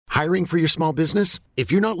Hiring for your small business?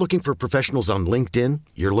 If you're not looking for professionals on LinkedIn,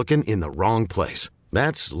 you're looking in the wrong place.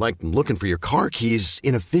 That's like looking for your car keys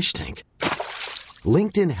in a fish tank.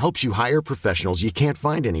 LinkedIn helps you hire professionals you can't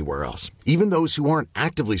find anywhere else, even those who aren't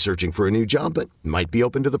actively searching for a new job but might be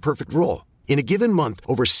open to the perfect role. In a given month,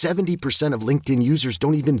 over 70% of LinkedIn users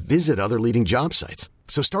don't even visit other leading job sites.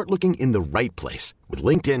 So start looking in the right place. With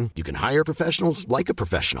LinkedIn, you can hire professionals like a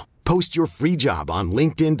professional. Post your free job on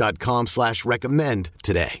linkedin.com/recommend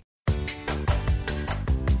today.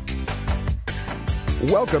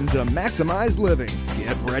 Welcome to Maximize Living.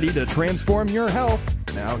 Get ready to transform your health.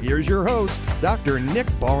 Now here's your host, Dr. Nick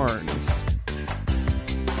Barnes.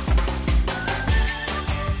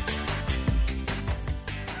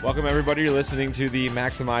 Welcome, everybody. You're listening to the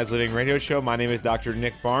Maximize Living radio show. My name is Dr.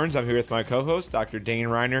 Nick Barnes. I'm here with my co-host, Dr. Dane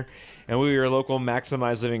Reiner, and we are local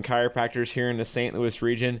Maximize Living chiropractors here in the St. Louis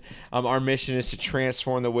region. Our mission is to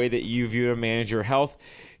transform the way that you view and manage your health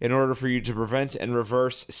in order for you to prevent and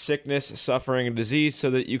reverse sickness, suffering, and disease so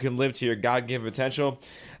that you can live to your God-given potential.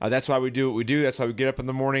 That's why we do what we do. That's why we get up in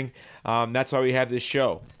the morning. That's why we have this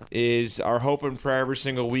show. Is our hope and prayer every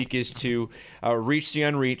single week is to reach the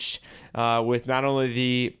unreached with not only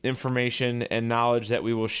the information and knowledge that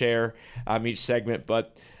we will share each segment,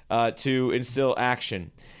 but to instill action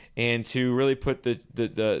and to really put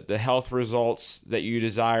the health results that you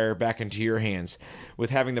desire back into your hands with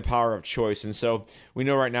having the power of choice. And so we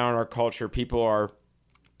know right now in our culture, people are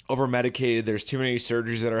over-medicated. There's too many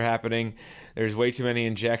surgeries that are happening. There's way too many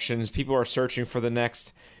injections. People are searching for the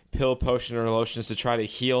next pill, potion, or lotions to try to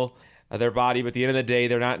heal their body. But at the end of the day,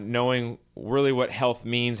 they're not knowing really what health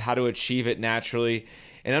means, how to achieve it naturally,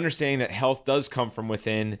 and understanding that health does come from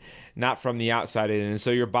within, not from the outside in. And so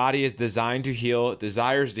your body is designed to heal, it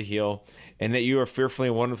desires to heal, and that you are fearfully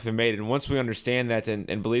and wonderfully made. And once we understand that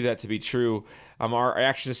and believe that to be true, our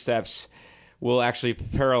action steps will actually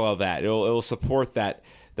parallel that. It will support that,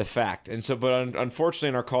 the fact. And so, but unfortunately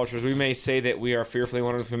in our cultures, we may say that we are fearfully and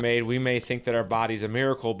wonderfully made. We may think that our body's a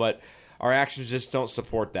miracle, but our actions just don't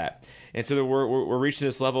support that. And so we're reaching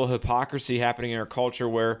this level of hypocrisy happening in our culture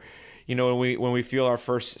where, you know, when we feel our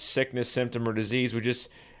first sickness, symptom, or disease, we just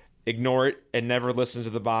ignore it and never listen to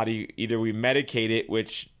the body. Either we medicate it,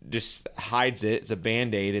 which just hides it, it's a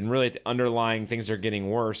Band-Aid, and really the underlying things are getting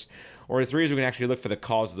worse. Or the three is we can actually look for the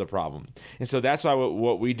cause of the problem. And so that's why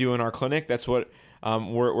what we do in our clinic, that's what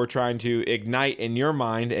we're trying to ignite in your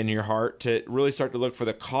mind and your heart to really start to look for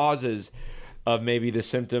the causes of maybe the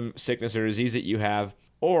symptom, sickness, or disease that you have.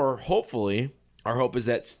 Or hopefully, our hope is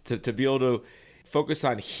that to be able to focus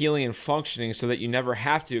on healing and functioning so that you never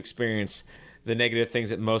have to experience the negative things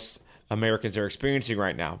that most Americans are experiencing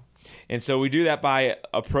right now. And so we do that by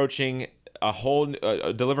approaching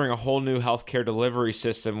delivering a whole new healthcare delivery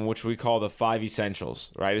system, which we call the 5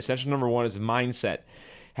 essentials, right? Essential number 1 is mindset,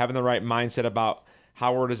 having the right mindset about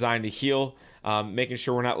how we're designed to heal, making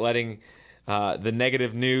sure we're not letting the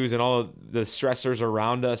negative news and all of the stressors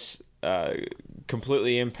around us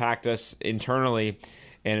completely impact us internally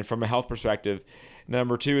and from a health perspective.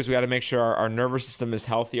 Number 2 is we got to make sure our nervous system is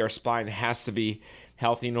healthy. Our spine has to be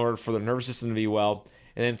healthy in order for the nervous system to be well.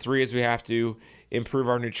 And then 3 is we have to improve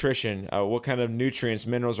our nutrition. What kind of nutrients,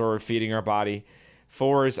 minerals are we feeding our body?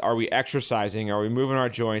 4 is, are we exercising? Are we moving our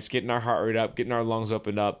joints, getting our heart rate up, getting our lungs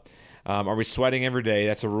opened up? Are we sweating every day?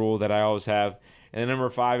 That's a rule that I always have. And then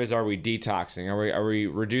number 5 is, are we detoxing? Are we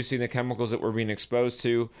reducing the chemicals that we're being exposed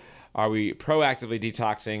to? Are we proactively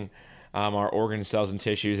detoxing our organ cells and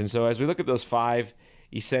tissues? And so as we look at those 5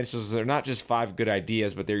 essentials, they're not just 5 good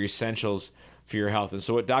ideas, but they're essentials for your health. And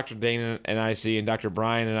so what Dr. Dana and I see, and Dr.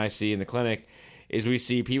 Brian and I see in the clinic, is we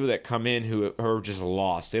see people that come in who are just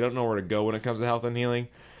lost. They don't know where to go when it comes to health and healing.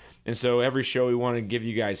 And so every show we want to give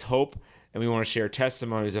you guys hope, and we want to share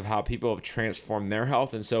testimonies of how people have transformed their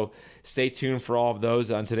health. And so stay tuned for all of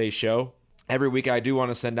those on today's show. Every week I do want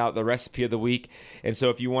to send out the recipe of the week. And so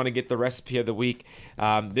if you want to get the recipe of the week,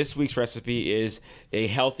 this week's recipe is a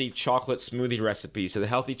healthy chocolate smoothie recipe. So the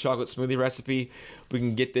healthy chocolate smoothie recipe, we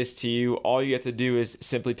can get this to you. All you have to do is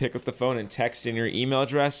simply pick up the phone and text in your email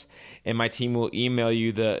address, and my team will email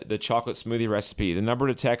you the chocolate smoothie recipe. The number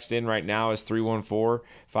to text in right now is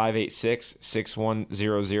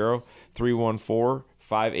 314-586-6100,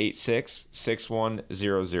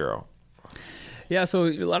 314-586-6100. Yeah, so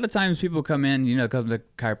a lot of times people come in, come to the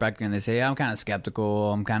chiropractor and they say, I'm kind of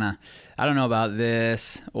skeptical. I don't know about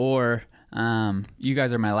this. Or you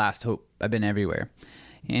guys are my last hope. I've been everywhere.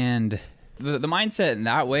 And the mindset in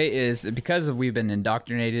that way is because we've been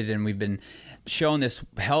indoctrinated and we've been shown this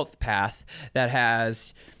health path that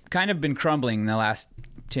has kind of been crumbling in the last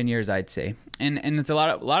 10 years, I'd say. And it's a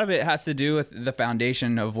lot of it has to do with the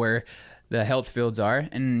foundation of where the health fields are.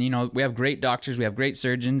 And, we have great doctors, we have great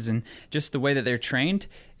surgeons, and just the way that they're trained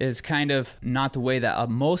is kind of not the way that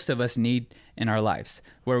most of us need in our lives,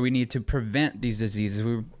 where we need to prevent these diseases.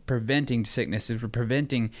 We're preventing sicknesses, we're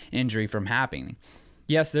preventing injury from happening.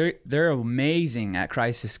 Yes, they're amazing at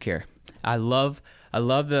crisis care. I love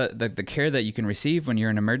the care that you can receive when you're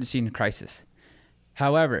in emergency and crisis.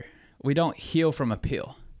 However, we don't heal from a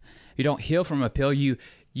pill. You don't heal from a pill. You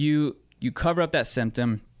cover up that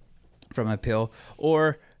symptom from a pill,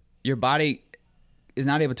 or your body is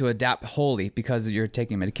not able to adapt wholly because you're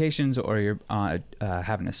taking medications or you're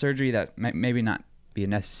having a surgery that maybe not be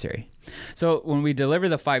necessary. So when we deliver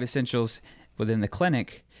the 5 essentials within the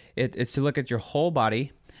clinic, it's to look at your whole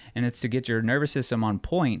body, and it's to get your nervous system on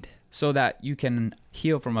point so that you can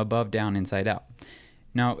heal from above down, inside out.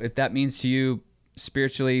 Now, if that means to you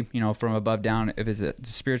spiritually, from above down, if it's a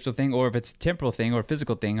spiritual thing, or if it's a temporal thing or a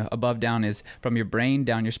physical thing, above down is from your brain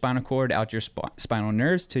down your spinal cord, out your spinal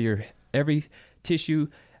nerves to your every tissue,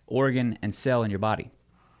 organ, and cell in your body.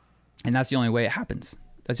 And that's the only way it happens.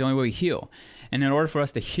 That's the only way we heal. And in order for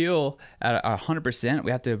us to heal at 100%,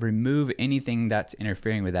 we have to remove anything that's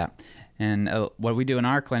interfering with that. And what we do in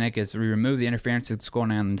our clinic is we remove the interference that's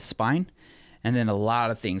going on in the spine, and then a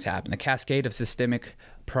lot of things happen. The cascade of systemic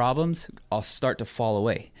problems all start to fall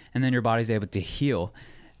away. And then your body's able to heal,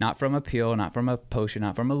 not from a pill, not from a potion,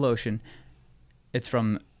 not from a lotion. It's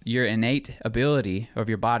from your innate ability of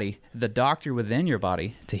your body, the doctor within your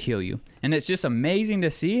body, to heal you. And it's just amazing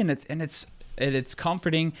to see, and it's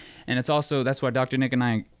comforting, and it's also, that's why Dr. Nick and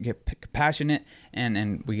I get passionate,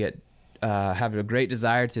 and we get have a great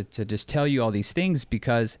desire to just tell you all these things,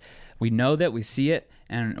 because we know that, we see it,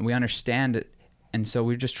 and we understand it. And so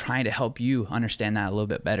we're just trying to help you understand that a little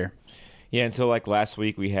bit better. Yeah, and so like last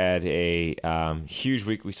week we had a huge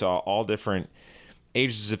week. We saw all different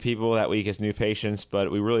ages of people that week as new patients,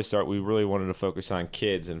 but we really wanted to focus on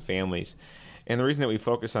kids and families. And the reason that we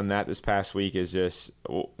focused on that this past week is just,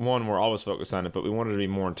 one, we're always focused on it, but we wanted to be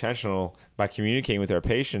more intentional by communicating with our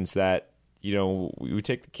patients that, we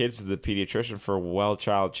take the kids to the pediatrician for well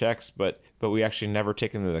child checks, but we actually never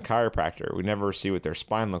take them to the chiropractor. We never see what their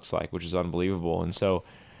spine looks like, which is unbelievable. And so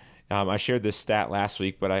I shared this stat last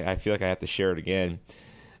week, but I feel like I have to share it again,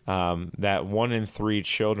 that 1 in 3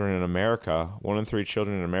 children in America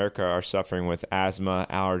are suffering with asthma,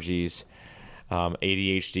 allergies,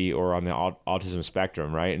 ADHD, or on the autism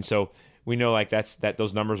spectrum, right? And so we know that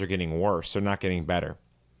those numbers are getting worse. They're not getting better.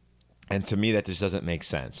 And to me, that just doesn't make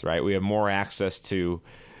sense, right? We have more access to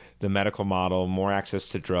the medical model, more access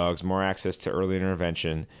to drugs, more access to early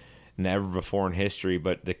intervention than ever before in history,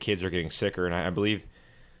 but the kids are getting sicker. And I believe,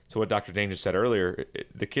 to what Dr. Dane just said earlier,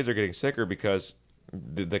 the kids are getting sicker because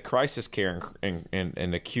the crisis care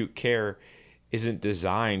and acute care isn't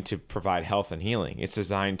designed to provide health and healing. It's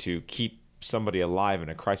designed to keep somebody alive in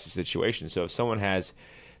a crisis situation. So if someone has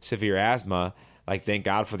severe asthma, thank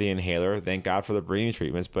God for the inhaler, thank God for the breathing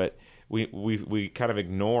treatments, but we kind of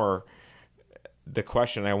ignore the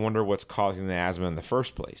question, I wonder what's causing the asthma in the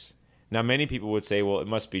first place. Now, many people would say, well, it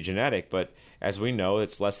must be genetic, but as we know,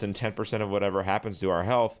 it's less than 10% of whatever happens to our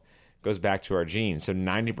health goes back to our genes. So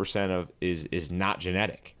 90% is not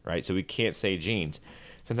genetic, right? So we can't say genes.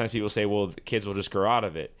 Sometimes people say, well, the kids will just grow out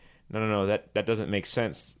of it. No, that doesn't make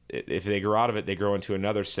sense. If they grow out of it, they grow into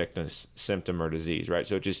another sickness, symptom, or disease, right?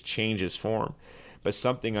 So it just changes form. But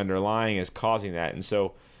something underlying is causing that. And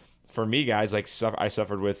so for me, guys, I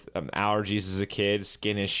suffered with allergies as a kid,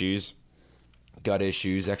 skin issues, gut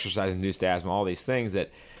issues, exercise-induced asthma, all these things that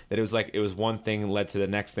it was one thing led to the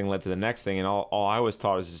next thing, and all I was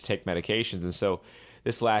taught is to take medications. And so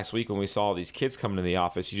this last week when we saw all these kids coming to the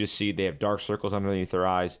office, you just see they have dark circles underneath their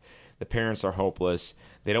eyes. The parents are hopeless.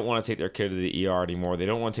 They don't want to take their kid to the ER anymore. They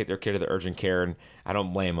don't want to take their kid to the urgent care, and I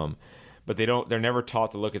don't blame them. But they're never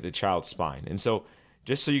taught to look at the child's spine. And so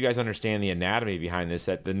just so you guys understand the anatomy behind this,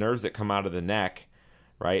 that the nerves that come out of the neck,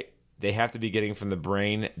 right, they have to be getting from the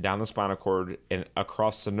brain down the spinal cord and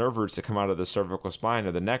across the nerve roots that come out of the cervical spine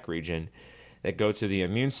or the neck region that go to the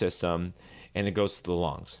immune system, and it goes to the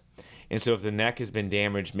lungs. And so if the neck has been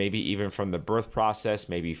damaged, maybe even from the birth process,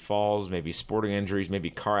 maybe falls, maybe sporting injuries, maybe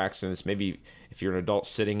car accidents, maybe if you're an adult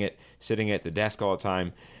sitting at the desk all the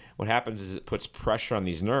time, what happens is it puts pressure on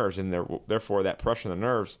these nerves, and therefore that pressure on the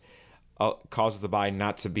nerves causes the body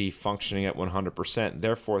not to be functioning at 100%.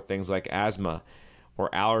 Therefore, things like asthma or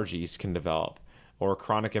allergies can develop, or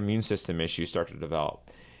chronic immune system issues start to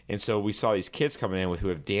develop. And so we saw these kids coming in who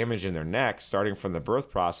have damage in their neck, starting from the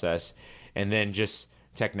birth process, and then just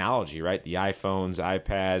technology, right? The iPhones,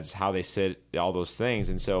 iPads, how they sit, all those things.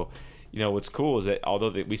 And so, what's cool is that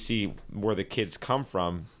although we see where the kids come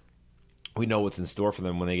from, we know what's in store for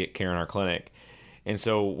them when they get care in our clinic. And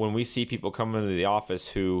so when we see people come into the office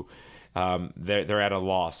who they're at a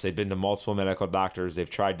loss, they've been to multiple medical doctors, they've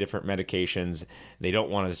tried different medications, they don't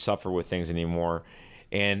want to suffer with things anymore,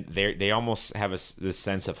 and they almost have this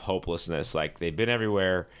sense of hopelessness, like they've been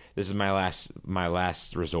everywhere, this is my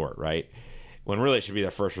last resort, right? When really it should be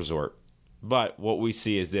their first resort. But what we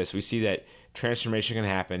see is this: we see that transformation can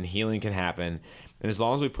happen, healing can happen, and as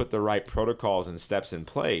long as we put the right protocols and steps in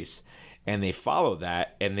place, and they follow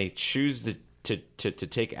that, and they choose to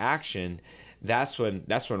take action, that's when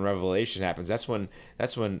revelation happens. That's when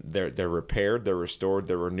they're repaired, they're restored,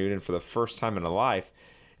 they're renewed, and for the first time in their life,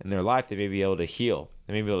 they may be able to heal.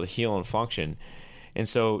 They may be able to heal and function. And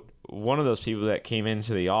so one of those people that came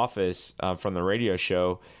into the office from the radio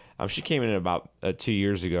show, she came in about 2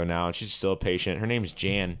 years ago now, and she's still a patient. Her name's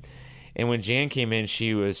Jan. And when Jan came in,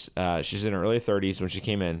 she's in her early 30s when she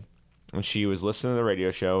came in, and she was listening to the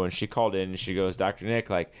radio show, and she called in and she goes, "Dr.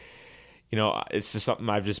 Nick, like, it's just something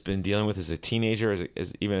I've just been dealing with as a teenager,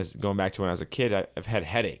 as going back to when I was a kid. I've had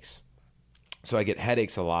headaches. So I get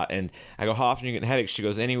headaches a lot." And I go, "How often are you getting headaches?" She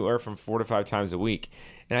goes, "Anywhere from 4 to 5 times a week."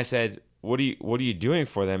 And I said, What are you doing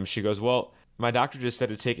for them?" She goes, "Well, my doctor just said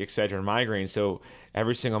to take Excedrin migraine. So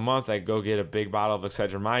every single month I go get a big bottle of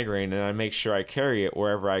Excedrin migraine, and I make sure I carry it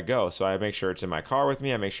wherever I go. So I make sure it's in my car with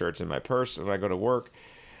me. I make sure it's in my purse when I go to work.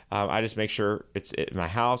 I just make sure it's in my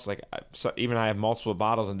house. Even I have multiple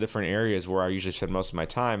bottles in different areas where I usually spend most of my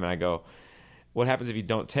time." And I go, "What happens if you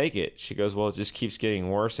don't take it?" She goes, "Well, it just keeps getting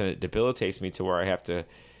worse, and it debilitates me to where I have to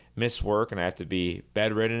miss work, and I have to be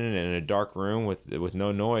bedridden and in a dark room with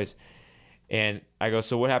no noise." And I go,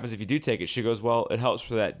 "So what happens if you do take it?" She goes, "Well, it helps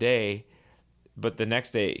for that day, but the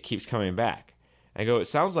next day it keeps coming back." I go, "It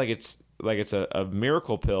sounds like it's a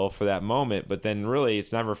miracle pill for that moment, but then really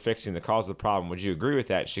it's never fixing the cause of the problem. Would you agree with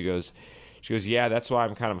that?" She goes, "Yeah, that's why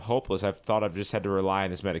I'm kind of hopeless. I've thought I've just had to rely on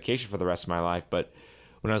this medication for the rest of my life. But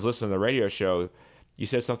when I was listening to the radio show, you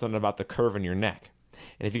said something about the curve in your neck.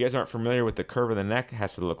 And if you guys aren't familiar with the curve of the neck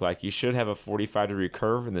has to look like, you should have a 45-degree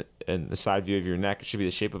curve in the side view of your neck. It should be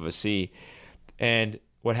the shape of a C. And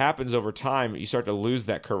what happens over time, you start to lose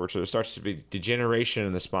that curvature. There starts to be degeneration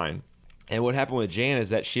in the spine. And what happened with Jan is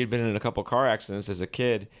that she had been in a couple car accidents as a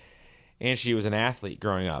kid, and she was an athlete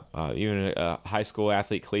growing up, even a high school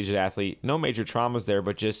athlete, collegiate athlete. No major traumas there,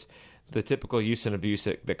 but just the typical use and abuse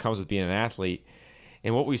that comes with being an athlete.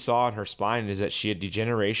 And what we saw in her spine is that she had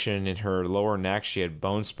degeneration in her lower neck. She had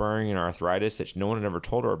bone spurring and arthritis that no one had ever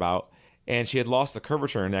told her about. And she had lost the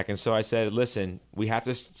curvature in her neck. And so I said, "Listen, we have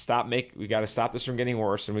to we got to stop this from getting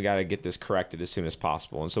worse, and we got to get this corrected as soon as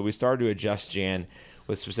possible." And so we started to adjust Jan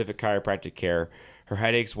with specific chiropractic care. Her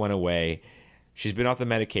headaches went away. She's been off the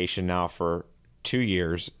medication now for 2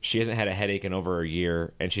 years. She hasn't had a headache in over a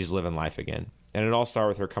year, and she's living life again. And it all started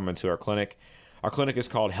with her coming to our clinic. Our clinic is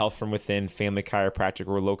called Health from Within Family Chiropractic.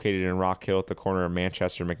 We're located in Rock Hill at the corner of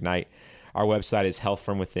Manchester and McKnight. Our website is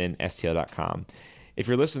healthfromwithinstl.com. If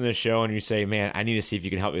you're listening to this show and you say, "Man, I need to see if you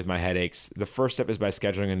can help me with my headaches," the first step is by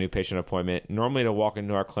scheduling a new patient appointment. Normally to walk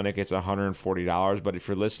into our clinic, it's $140, but if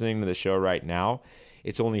you're listening to the show right now,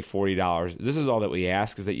 it's only $40. This is all that we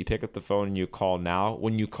ask, is that you pick up the phone and you call now.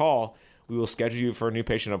 When you call, we will schedule you for a new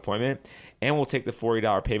patient appointment, and we'll take the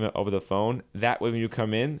 $40 payment over the phone. That way, when you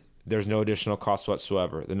come in, there's no additional cost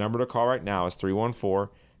whatsoever. The number to call right now is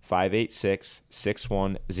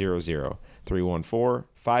 314-586-6100.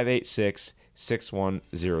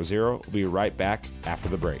 314-586-6100. We'll be right back after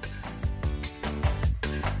the break.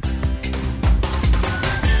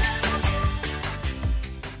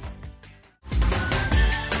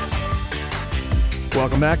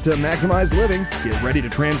 Welcome back to Maximize Living. Get ready to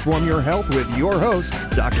transform your health with your host,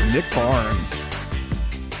 Dr. Nick Barnes.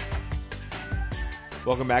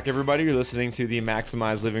 Welcome back, everybody. You're listening to the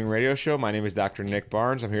Maximize Living radio show. My name is Dr. Nick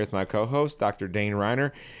Barnes. I'm here with my co-host, Dr. Dane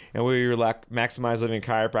Reiner, and we're your Maximize Living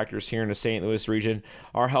chiropractors here in the St. Louis region.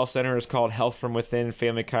 Our health center is called Health from Within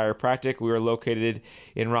Family Chiropractic. We are located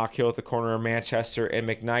in Rock Hill at the corner of Manchester and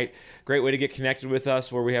McKnight. Great way to get connected with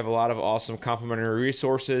us, where we have a lot of awesome complimentary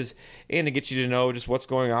resources and to get you to know just what's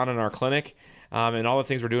going on in our clinic. And all the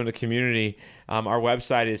things we're doing in the community. Our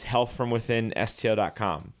website is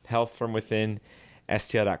healthfromwithinstl.com.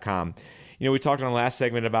 Healthfromwithinstl.com. We talked in the last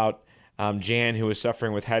segment about Jan, who was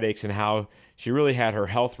suffering with headaches, and how she really had her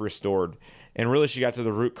health restored. And really, she got to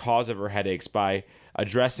the root cause of her headaches by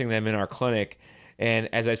addressing them in our clinic. And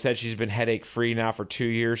as I said, she's been headache-free now for 2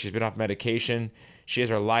 years. She's been off medication. She has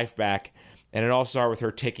her life back. And it all started with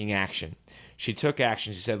her taking action. She took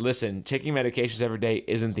action. She said, "Listen, taking medications every day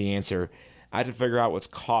isn't the answer. I have to figure out what's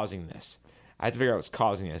causing this.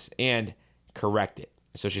 And correct it."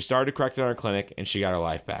 So she started to correct it in our clinic, and she got her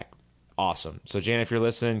life back. awesome. So Jan, if you're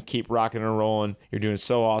listening, keep rocking and rolling. You're doing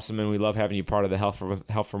so awesome, and we love having you part of the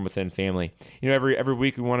Health from Within family. Every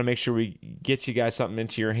week we want to make sure we get you guys something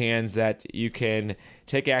into your hands that you can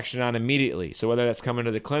take action on immediately. So whether that's coming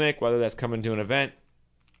to the clinic, whether that's coming to an event,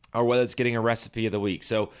 or whether it's getting a recipe of the week.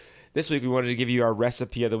 So this week we wanted to give you our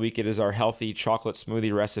recipe of the week. It is our healthy chocolate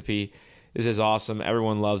smoothie recipe. This is awesome.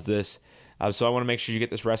 Everyone loves this. So I want to make sure you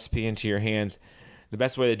get this recipe into your hands. The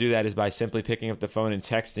best way to do that is by simply picking up the phone and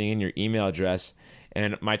texting in your email address,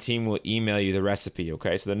 and my team will email you the recipe,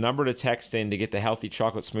 okay? So the number to text in to get the healthy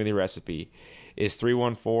chocolate smoothie recipe is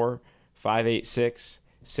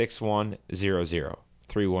 314-586-6100.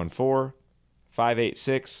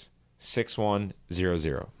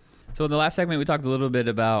 314-586-6100. So in the last segment, we talked a little bit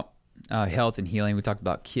about health and healing. We talked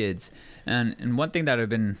about kids. And one thing that I've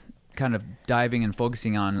been kind of diving and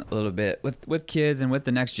focusing on a little bit with kids and with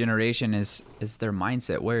the next generation is their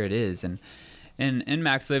mindset, where it is. And in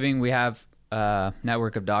Max Living, we have a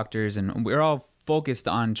network of doctors, and we're all focused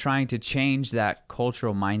on trying to change that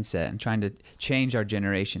cultural mindset and trying to change our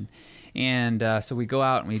generation. And so we go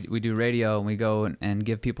out and we do radio, and we go and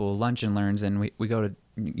give people lunch and learns, and we go to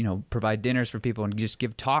provide dinners for people and just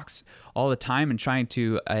give talks all the time and trying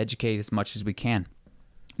to educate as much as we can.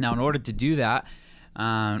 Now, in order to do that,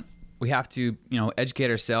 we have to, educate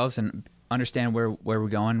ourselves and understand where we're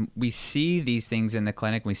going. We see these things in the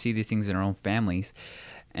clinic. We see these things in our own families.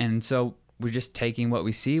 And so we're just taking what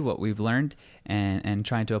we see, what we've learned, and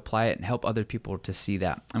trying to apply it and help other people to see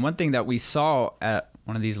that. And one thing that we saw at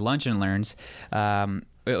one of these lunch and learns, it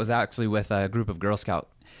was actually with a group of Girl Scout.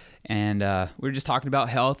 And we were just talking about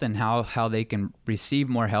health and how they can receive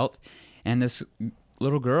more health. And this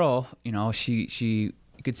little girl, you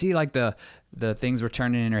could see like the things were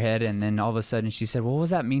turning in her head, and then all of a sudden she said, well, what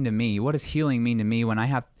does that mean to me? What does healing mean to me when I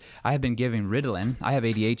have been given Ritalin? I have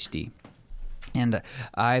ADHD, and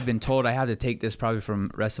I've been told I have to take this probably for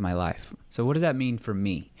the rest of my life. So what does that mean for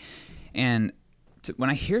me? And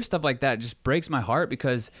when I hear stuff like that, it just breaks my heart,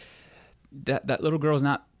 because that little girl is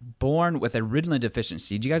not born with a Ritalin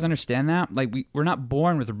deficiency. Do you guys understand that? Like we're not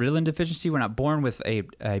born with a Ritalin deficiency. We're not born with a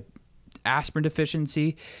aspirin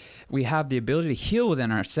deficiency. We have the ability to heal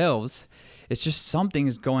within ourselves. It's just something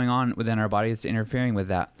is going on within our body that's interfering with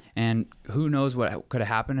that. And who knows what could have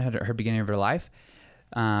happened at her beginning of her life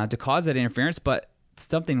to cause that interference, but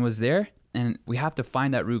something was there, and we have to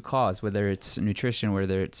find that root cause, whether it's nutrition,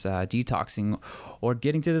 whether it's detoxing, or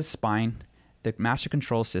getting to the spine, the master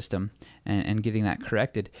control system, and getting that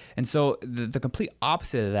corrected. And so the complete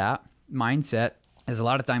opposite of that mindset is a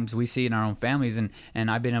lot of times we see in our own families, and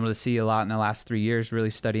I've been able to see a lot in the last 3 years,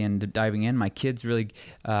 really studying and diving in. My kids really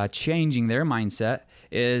changing their mindset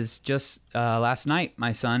is just last night,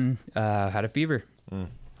 my son had a fever,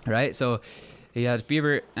 right? So he had a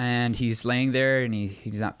fever, and he's laying there, and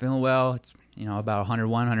he's not feeling well. It's about 101,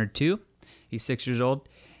 102. He's 6 years old,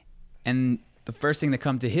 and the first thing that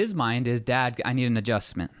comes to his mind is, Dad, I need an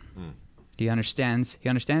adjustment. He understands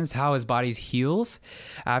how his body heals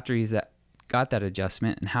after he's got that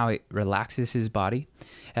adjustment, and how it relaxes his body,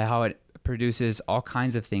 and how it produces all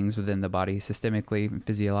kinds of things within the body, systemically and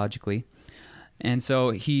physiologically. And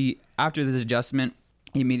so after this adjustment,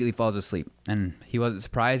 he immediately falls asleep, and he wasn't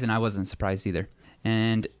surprised, and I wasn't surprised either.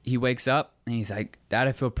 And he wakes up, and he's like, Dad,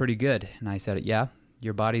 I feel pretty good. And I said, yeah,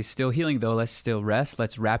 your body's still healing though. Let's still rest.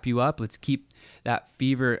 Let's wrap you up. Let's keep that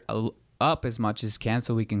fever up as much as can,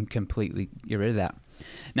 so we can completely get rid of that.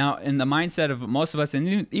 Now, in the mindset of most of us,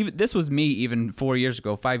 and even this was me even 5 years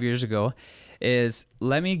ago, is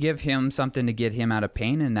let me give him something to get him out of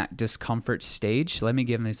pain in that discomfort stage. Let me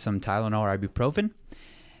give him some Tylenol or ibuprofen,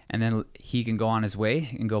 and then he can go on his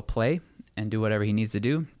way and go play and do whatever he needs to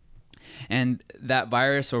do. And that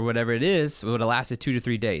virus or whatever it is would have lasted 2 to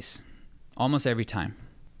 3 days, almost every time.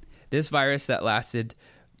 This virus it lasted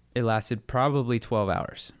probably 12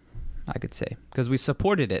 hours. I could say, because we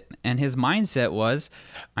supported it. And his mindset was,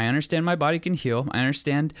 I understand my body can heal. I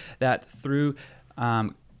understand that through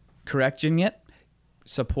correcting it,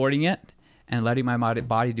 supporting it, and letting my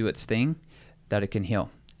body do its thing, that it can heal.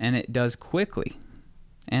 And it does quickly.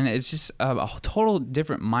 And it's just a total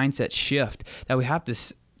different mindset shift that we have to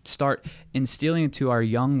start instilling into our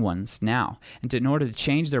young ones now. And in order to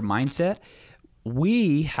change their mindset,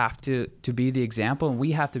 we have to be the example, and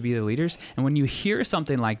we have to be the leaders. And when you hear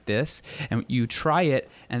something like this and you try it,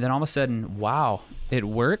 and then all of a sudden, wow, it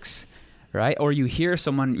works, right? Or you hear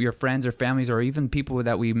someone, your friends or families, or even people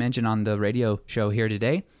that we mentioned on the radio show here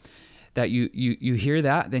today, that you hear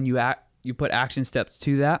that, then you put action steps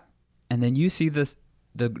to that, and then you see the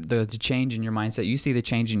change in your mindset. You see the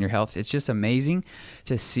change in your health. It's just amazing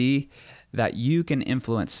to see that you can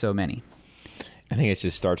influence so many. I think it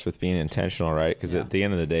just starts with being intentional, right? Because at the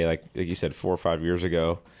end of the day, like you said, 4 or 5 years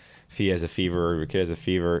ago, if he has a fever or your kid has a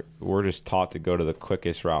fever, we're just taught to go to the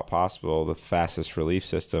quickest route possible, the fastest relief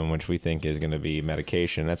system, which we think is going to be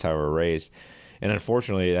medication. That's how we're raised. And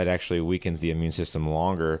unfortunately, that actually weakens the immune system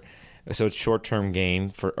longer. So it's short-term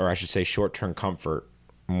gain or I should say short-term comfort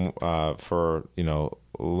for,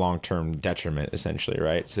 long-term detriment, essentially,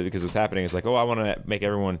 right? So because what's happening is like, I want to make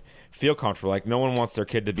everyone feel comfortable. Like no one wants their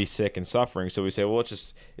kid to be sick and suffering. So we say, well,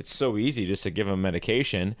 it's so easy just to give them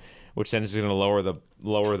medication, which then is going to lower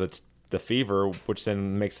the fever, which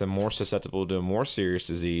then makes them more susceptible to a more serious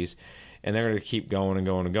disease. And they're going to keep going and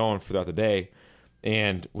going and going throughout the day.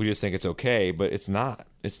 And we just think it's okay, but it's not.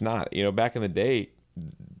 It's not. Back in the day,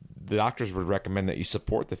 the doctors would recommend that you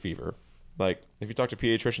support the fever. Like if you talk to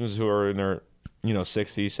pediatricians who are in their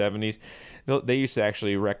 60s, 70s, they used to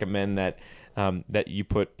actually recommend that that you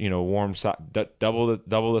put warm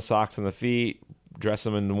double the socks on the feet, dress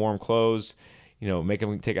them in warm clothes, make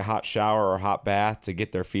them take a hot shower or a hot bath to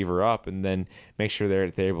get their fever up, and then make sure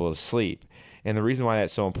they're able to sleep. And the reason why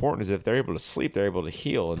that's so important is if they're able to sleep, they're able to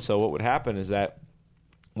heal. And so what would happen is that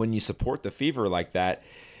when you support the fever like that,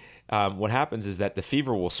 what happens is that the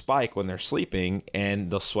fever will spike when they're sleeping, and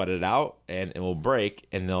they'll sweat it out, and it will break,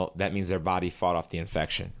 and that means their body fought off the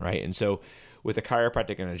infection, right? And so with a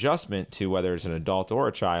chiropractic and adjustment to whether it's an adult or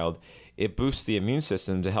a child, it boosts the immune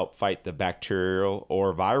system to help fight the bacterial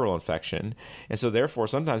or viral infection. And so therefore,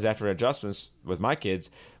 sometimes after adjustments with my kids,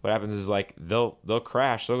 what happens is like they'll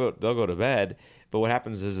crash, they'll go to bed, but what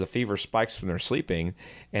happens is the fever spikes when they're sleeping,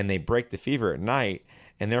 and they break the fever at night.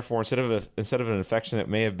 And therefore, instead of an infection that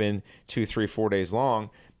may have been 2, 3, 4 days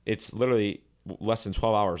long, it's literally less than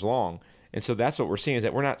 12 hours long. And so that's what we're seeing, is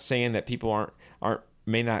that we're not saying that people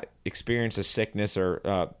may not experience a sickness or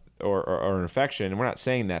an infection, and we're not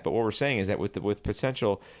saying that. But what we're saying is that with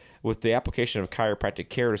the application of chiropractic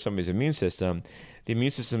care to somebody's immune system, the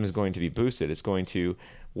immune system is going to be boosted. It's going to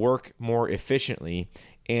work more efficiently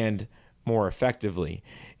and more effectively.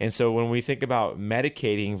 And so when we think about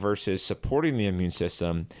medicating versus supporting the immune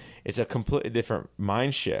system, it's a completely different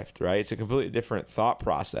mind shift, right? It's a completely different thought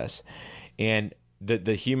process. And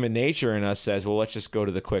the human nature in us says, well, let's just go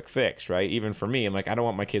to the quick fix, right? Even for me, I'm like, I don't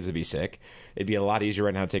want my kids to be sick. It'd be a lot easier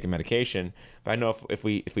right now to take a medication. But I know if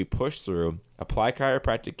we push through, apply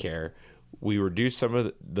chiropractic care, we reduce some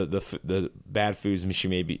of the bad foods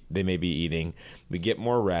they may be eating, we get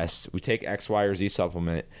more rest, we take X, Y, or Z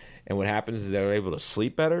supplement, and what happens is they're able to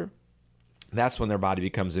sleep better. That's when their body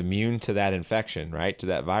becomes immune to that infection, right? To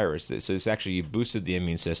that virus. So it's actually, you boosted the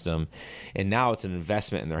immune system, and now it's an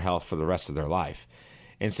investment in their health for the rest of their life.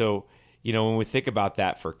 And so, when we think about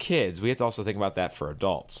that for kids, we have to also think about that for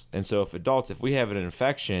adults. And so if we have an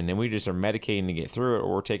infection and we just are medicating to get through it,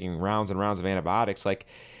 or we're taking rounds and rounds of antibiotics, like,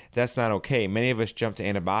 that's not okay. Many of us jump to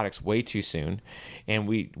antibiotics way too soon, and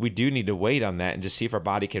we do need to wait on that and just see if our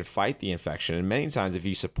body can fight the infection. And many times, if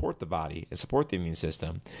you support the body and support the immune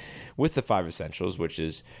system with the 5 essentials, which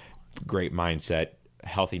is great mindset,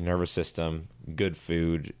 healthy nervous system, good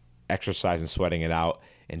food, exercise and sweating it out,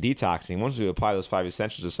 and detoxing, once we apply those 5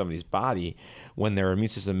 essentials to somebody's body when their immune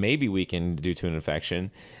system may be weakened due to an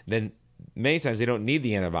infection, then many times they don't need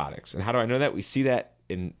the antibiotics. And how do I know that? We see that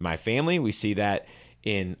in my family. We see that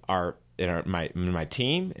in my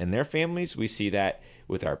team and their families. We see that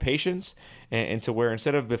with our patients, and to where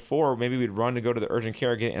instead of before maybe we'd run to go to the urgent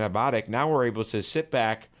care and get an antibiotic, now we're able to sit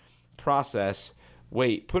back, process,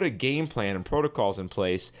 wait, put a game plan and protocols in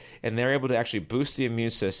place, and they're able to actually boost the immune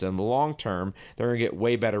system. Long term, they're going to get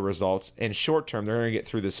way better results, and short term, they're going to get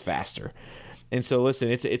through this faster. And so listen,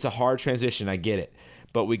 it's a hard transition, I get it,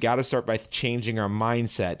 but we got to start by changing our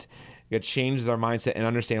mindset. We got to change our mindset and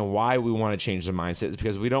understand why we want to change the mindset. It's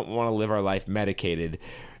because we don't want to live our life medicated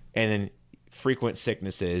and then frequent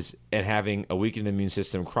sicknesses and having a weakened immune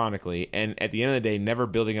system chronically, and at the end of the day, never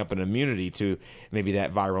building up an immunity to maybe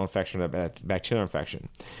that viral infection or that bacterial infection.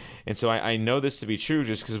 And so I know this to be true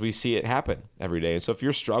just because we see it happen every day. And so if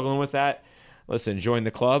you're struggling with that, listen, join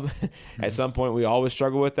the club. At some point, we always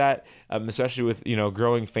struggle with that, especially with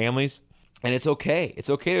growing families. And it's okay. It's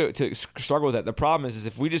okay to struggle with that. The problem is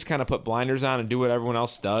if we just kind of put blinders on and do what everyone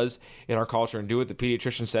else does in our culture and do what the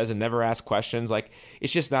pediatrician says and never ask questions, like,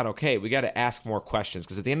 it's just not okay. We got to ask more questions,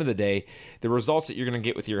 because at the end of the day, the results that you're going to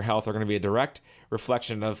get with your health are going to be a direct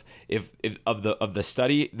reflection of the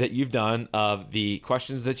study that you've done, of the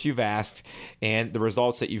questions that you've asked, and the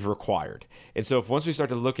results that you've required. And so if once we start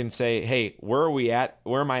to look and say, hey, where are we at?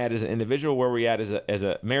 Where am I at as an individual? Where are we at as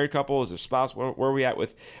a married couple, as a spouse? Where are we at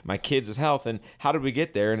with my kids' health? health, and how did we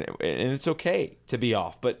get there? And it's okay to be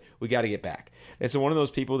off, but we got to get back. And so one of those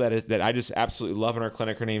people that I just absolutely love in our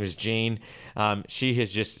clinic, her name is Jane. She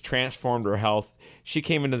has just transformed her health. She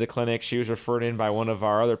came into the clinic. She was referred in by one of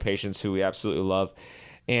our other patients who we absolutely love.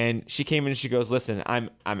 And she came in and she goes, listen, I'm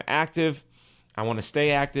active. I want to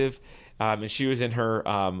stay active. And she was in her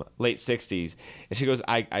late 60s. And she goes,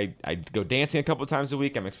 I go dancing a couple of times a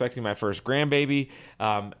week. I'm expecting my first grandbaby.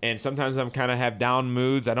 And sometimes I'm kind of have down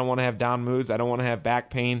moods. I don't want to have down moods. I don't want to have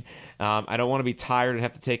back pain. I don't want to be tired and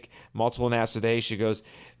have to take multiple naps a day. She goes,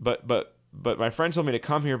 but my friend told me to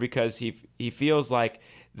come here because he feels like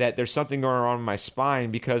that there's something going on in my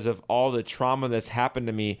spine because of all the trauma that's happened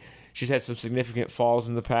to me. She's had some significant falls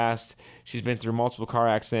in the past. She's been through multiple car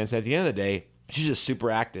accidents. At the end of the day, she's just super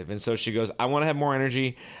active. And so she goes, I want to have more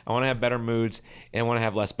energy. I want to have better moods, and I want to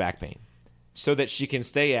have less back pain so that she can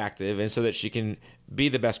stay active and so that she can be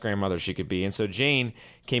the best grandmother she could be. And so Jane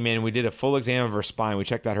came in and we did a full exam of her spine. We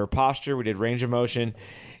checked out her posture. We did range of motion,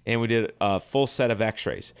 and we did a full set of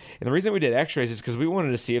x-rays. And the reason we did x-rays is because we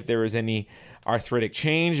wanted to see if there was any arthritic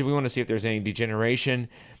change. We wanted to see if there's any degeneration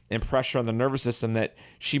and pressure on the nervous system that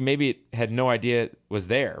she maybe had no idea was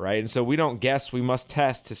there, right? And so we don't guess, we must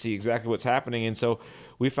test to see exactly what's happening. And so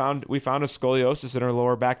we found a scoliosis in her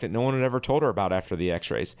lower back that no one had ever told her about after the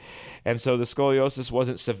x-rays. And so the scoliosis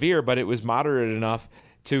wasn't severe, but it was moderate enough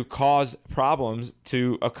to cause problems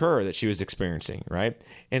to occur that she was experiencing, right?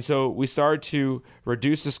 And so we started to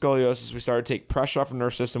reduce the scoliosis. We started to take pressure off the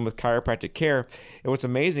nervous system with chiropractic care. And what's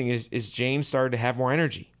amazing is Jane started to have more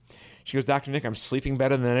energy. She goes, Dr. Nick, I'm sleeping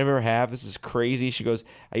better than I ever have. This is crazy. She goes,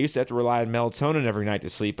 I used to have to rely on melatonin every night to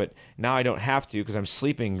sleep, but now I don't have to because I'm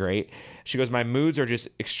sleeping great. She goes, my moods are just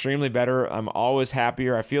extremely better. I'm always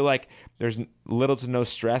happier. I feel like there's little to no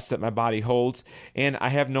stress that my body holds, and I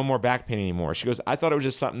have no more back pain anymore. She goes, I thought it was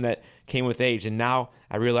just something that came with age, and now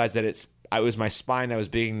I realize that it was my spine that was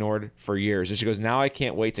being ignored for years. And she goes, now I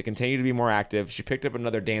can't wait to continue to be more active. She picked up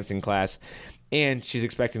another dancing class, and she's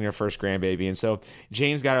expecting her first grandbaby. And so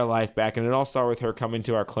Jane's got her life back, and it all started with her coming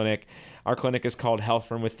to our clinic. Our clinic is called Health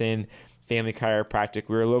from Within Family Chiropractic.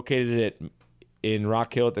 We're located in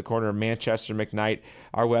Rock Hill at the corner of Manchester and McKnight.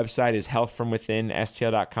 Our website is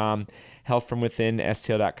healthfromwithinstl.com,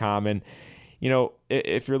 healthfromwithinstl.com. And you know,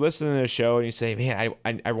 if you're listening to the show and you say, man,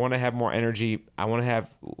 I want to have more energy, I want to have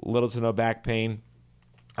little to no back pain,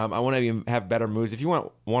 I want to even have better moods. If you want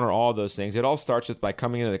one or all of those things, it all starts with by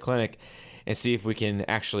coming into the clinic and see if we can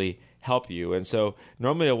actually help you. And so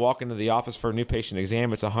normally to walk into the office for a new patient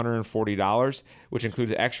exam, it's $140, which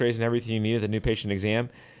includes x-rays and everything you need at the new patient exam.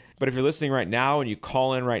 But if you're listening right now and you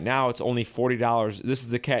call in right now, it's only $40. This is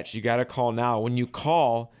the catch. You got to call now. When you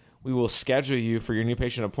call, we will schedule you for your new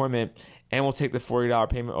patient appointment, and we'll take the $40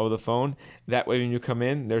 payment over the phone. That way, when you come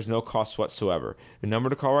in, there's no cost whatsoever. The number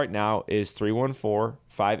to call right now is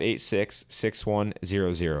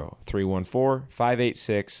 314-586-6100.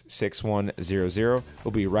 314-586-6100.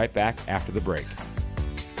 We'll be right back after the break.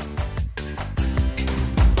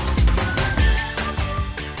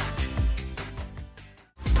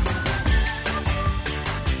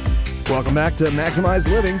 Welcome back to Maximize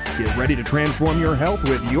Living. Get ready to transform your health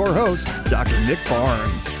with your host, Dr. Nick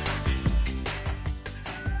Barnes.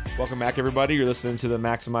 Welcome back, everybody. You're listening to the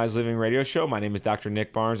Maximize Living radio show. My name is Dr.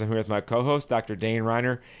 Nick Barnes. I'm here with my co-host, Dr. Dane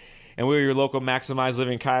Reiner, and we're your local Maximize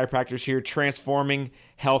Living chiropractors here, transforming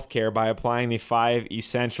healthcare by applying the 5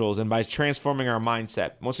 essentials and by transforming our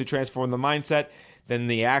mindset. Once we transform the mindset, then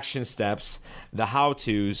the action steps, the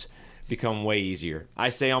how-tos, become way easier. I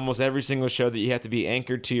say almost every single show that you have to be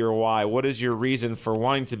anchored to your why. What is your reason for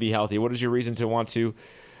wanting to be healthy? What is your reason to want to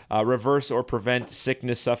reverse or prevent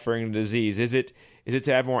sickness, suffering, and disease? Is it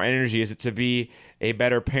to have more energy? Is it to be a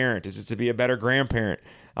better parent? Is it to be a better grandparent?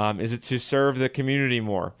 Is it to serve the community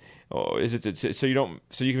more? Is it so you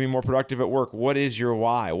can be more productive at work? What is your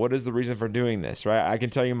why? What is the reason for doing this? Right? I can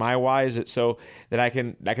tell you my why is it so that I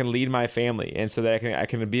can lead my family, and so that I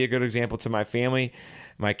can be a good example to my family,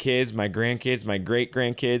 my kids, my grandkids, my great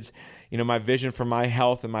grandkids. You know, my vision for my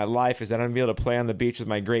health and my life is that I'm gonna be able to play on the beach with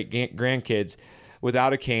my great grandkids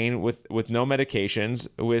without a cane, with no medications,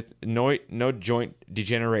 with no joint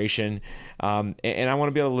degeneration, and I want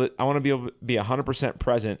to be able to be 100%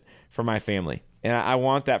 present for my family, and I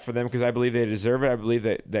want that for them because I believe they deserve it. I believe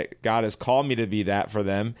that God has called me to be that for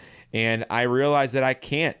them, and I realize that I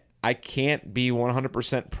can't be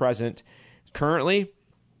 100% present currently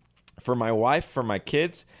for my wife, for my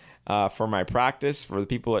kids, for my practice, for the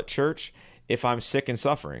people at church, if I'm sick and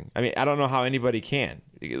suffering. I mean, I don't know how anybody can.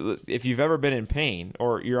 If you've ever been in pain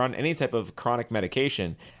or you're on any type of chronic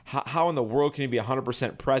medication, how in the world can you be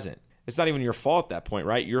 100% present? it's not even your fault at that point,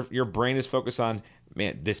 right? Your brain is focused on,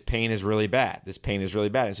 man, this pain is really bad. This pain is really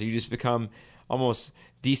bad. And so you just become almost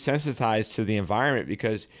desensitized to the environment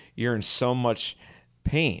because you're in so much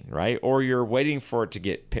pain, right? Or you're waiting for it to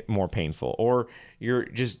get more painful, or you're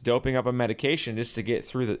just doping up a medication just to get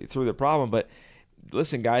through the problem. But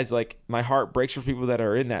listen, guys, like, my heart breaks for people that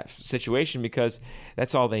are in that situation because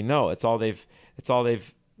that's all they know. It's all they've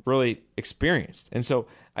really experienced. And so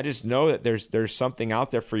I just know that there's something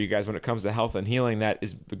out there for you guys when it comes to health and healing that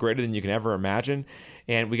is greater than you can ever imagine.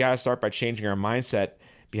 And we got to start by changing our mindset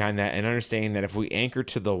behind that and understanding that if we anchor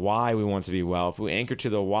to the why we want to be well, if we anchor to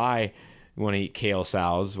the why we want to eat kale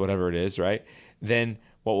salads, whatever it is, right? Then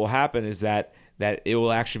what will happen is that it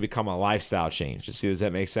will actually become a lifestyle change. See, does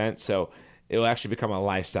that make sense? So it will actually become a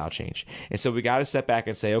lifestyle change. And so we got to step back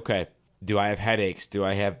and say, okay, do I have headaches? Do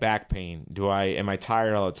I have back pain? Am I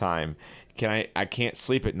tired all the time? I can't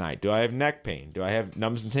sleep at night. Do I have neck pain? Do I have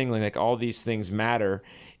numbness and tingling? Like, all these things matter.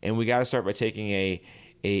 And we got to start by taking a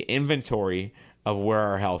inventory of where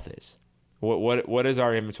our health is. What is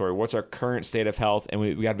our inventory? What's our current state of health? And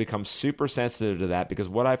we got to become super sensitive to that, because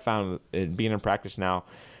what I found in being in practice now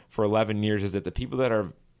for 11 years is that the people that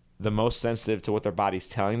are the most sensitive to what their body's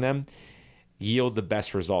telling them yield the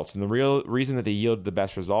best results. And the real reason that they yield the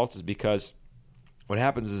best results is because what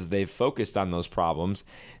happens is they've focused on those problems,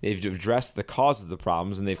 they've addressed the cause of the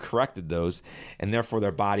problems, and they've corrected those, and therefore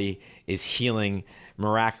their body is healing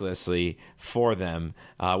miraculously for them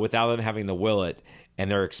without them having to will it,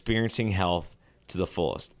 and they're experiencing health to the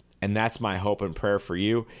fullest. And that's my hope and prayer for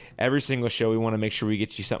you. Every single show, we want to make sure we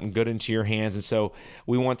get you something good into your hands. And so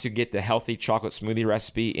we want to get the healthy chocolate smoothie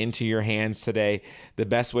recipe into your hands today. The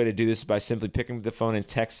best way to do this is by simply picking up the phone and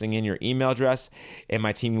texting in your email address, and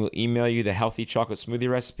my team will email you the healthy chocolate smoothie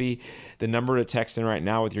recipe. The number to text in right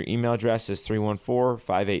now with your email address is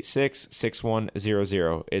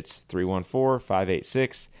 314-586-6100. It's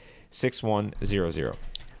 314-586-6100.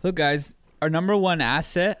 Look, guys, our number one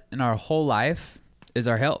asset in our whole life is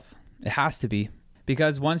our health. It has to be,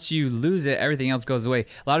 because once you lose it, everything else goes away.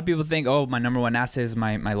 A lot of people think, oh, my number one asset is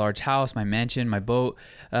my large house, my mansion, my boat.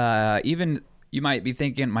 Even you might be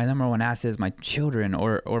thinking my number one asset is my children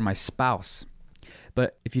or my spouse.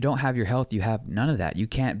 But if you don't have your health, you have none of that. You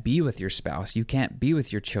can't be with your spouse. You can't be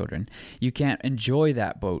with your children. You can't enjoy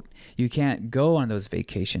that boat. You can't go on those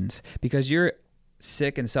vacations because you're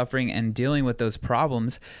sick and suffering and dealing with those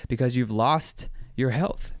problems because you've lost your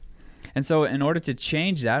health. And so in order to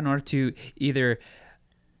change that, in order to either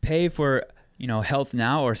pay for, health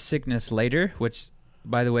now or sickness later, which,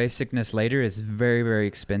 by the way, sickness later is very, very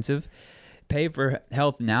expensive. Pay for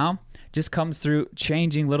health now just comes through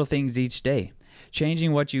changing little things each day.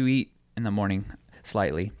 Changing what you eat in the morning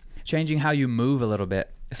slightly. Changing how you move a little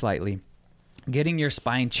bit slightly. Getting your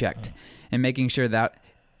spine checked and making sure that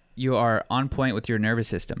you are on point with your nervous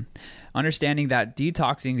system. Understanding that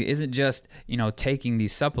detoxing isn't just, taking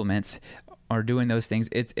these supplements or doing those things.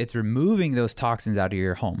 It's removing those toxins out of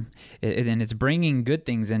your home. And it's bringing good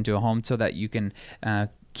things into a home so that you can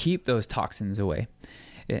keep those toxins away.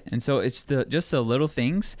 And so it's just the little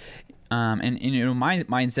things. My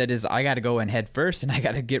mindset is I got to go and head first, and I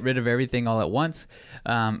got to get rid of everything all at once.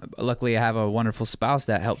 Luckily, I have a wonderful spouse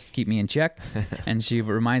that helps keep me in check, and she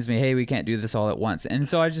reminds me, hey, we can't do this all at once. And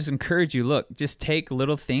so I just encourage you, look, just take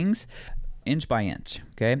little things inch by inch,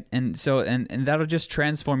 okay? And so and that'll just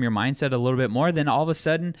transform your mindset a little bit more. Then all of a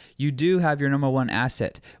sudden, you do have your number one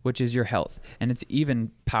asset, which is your health, and it's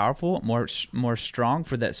even powerful, more strong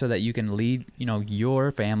for that, so that you can lead,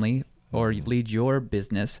 your family, or lead your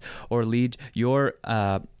business, or lead your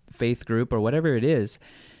faith group, or whatever it is,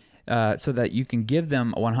 so that you can give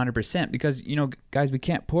them 100%. Because, guys, we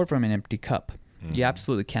can't pour from an empty cup. Mm-hmm. You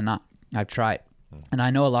absolutely cannot. I've tried. And I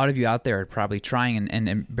know a lot of you out there are probably trying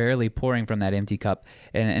and barely pouring from that empty cup.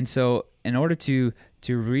 And so in order to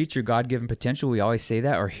reach your God-given potential, we always say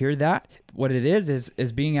that or hear that. What it is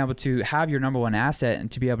being able to have your number one asset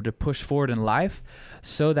and to be able to push forward in life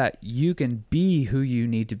so that you can be who you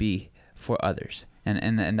need to be for others.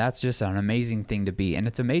 And that's just an amazing thing to be. And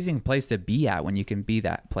it's an amazing place to be at when you can be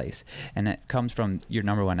that place. And it comes from your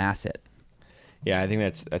number one asset. Yeah, I think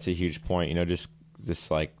that's a huge point.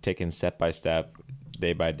 Just like taking step by step,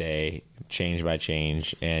 day by day, change by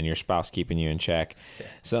change, and your spouse keeping you in check. Yeah.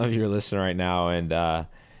 Some of you are listening right now, and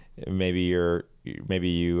maybe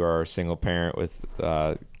you are a single parent with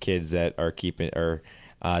kids that are keeping, or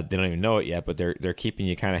they don't even know it yet, but they're keeping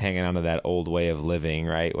you kind of hanging on to that old way of living,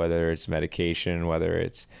 right? Whether it's medication, whether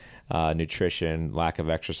it's nutrition, lack of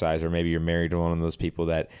exercise, or maybe you're married to one of those people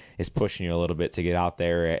that is pushing you a little bit to get out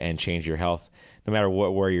there and change your health, no matter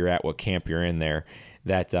where you're at, what camp you're in there.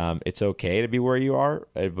 that it's okay to be where you are,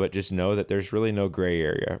 but just know that there's really no gray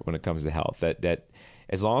area when it comes to health. That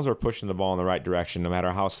as long as we're pushing the ball in the right direction, no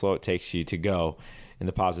matter how slow it takes you to go in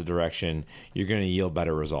the positive direction, you're going to yield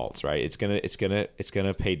better results, right? It's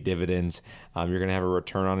gonna pay dividends. You're going to have a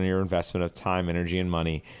return on your investment of time, energy, and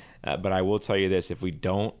money. But I will tell you this: if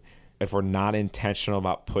we're not intentional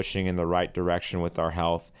about pushing in the right direction with our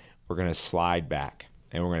health, we're going to slide back,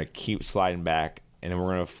 and we're going to keep sliding back, and then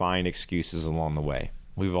we're going to find excuses along the way.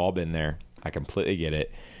 We've all been there. I completely get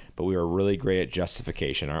it. But we are really great at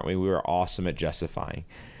justification, aren't we? We are awesome at justifying,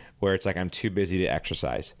 where it's like, I'm too busy to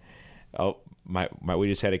exercise. Oh, we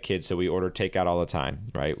just had a kid, so we order takeout all the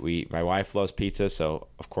time, right? My wife loves pizza, so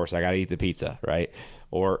of course I got to eat the pizza, right?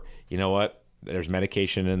 Or, you know what? There's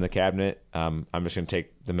medication in the cabinet. I'm just going to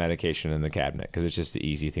take the medication in the cabinet because it's just the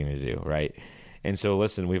easy thing to do, right? And so,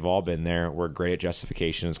 listen, we've all been there. We're great at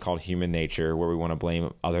justification. It's called human nature, where we want to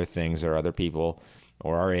blame other things or other people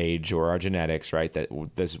or our age or our genetics, right?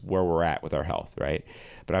 That's where we're at with our health, right?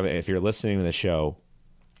 But if you're listening to the show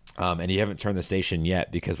and you haven't turned the station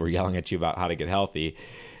yet because we're yelling at you about how to get healthy,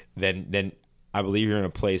 then I believe you're in a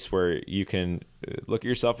place where you can look at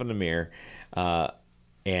yourself in the mirror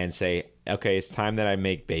and say, okay, it's time that I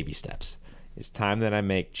make baby steps. It's time that I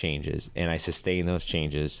make changes and I sustain those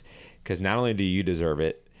changes, because not only do you deserve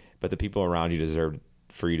it, but the people around you deserve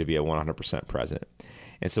for you to be at 100% present.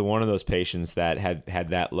 And so one of those patients that had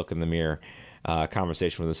that look in the mirror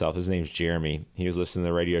conversation with himself, his name's Jeremy. He was listening to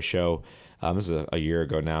the radio show. This is a year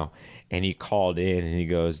ago now. And he called in and he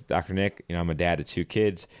goes, Dr. Nick, I'm a dad of 2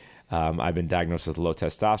 kids. I've been diagnosed with low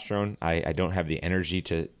testosterone. I don't have the energy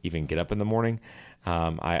to even get up in the morning.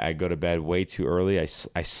 I go to bed way too early.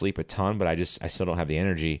 I sleep a ton, but I still don't have the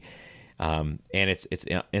energy. And it's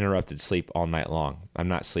interrupted sleep all night long. I'm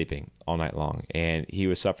not sleeping all night long. And he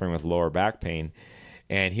was suffering with lower back pain.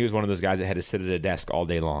 And he was one of those guys that had to sit at a desk all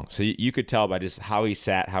day long. So you could tell by just how he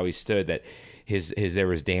sat, how he stood, that there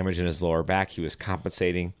was damage in his lower back. He was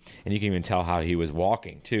compensating. And you can even tell how he was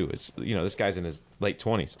walking too. This guy's in his late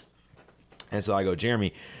 20s. And so I go,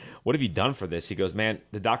 Jeremy, what have you done for this? He goes, man,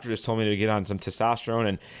 the doctor just told me to get on some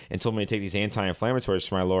testosterone and told me to take these anti-inflammatories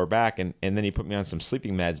for my lower back. And then he put me on some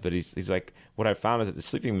sleeping meds. But he's like, what I found is that the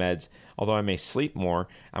sleeping meds, although I may sleep more,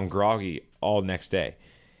 I'm groggy all next day.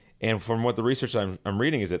 And from what the research I'm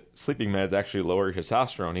reading is that sleeping meds actually lower your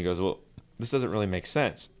testosterone. He goes, well, this doesn't really make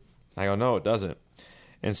sense. I go, no, it doesn't.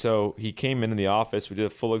 And so he came into the office. We did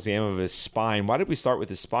a full exam of his spine. Why did we start with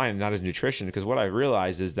his spine and not his nutrition? Because what I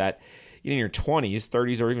realized is that in your 20s,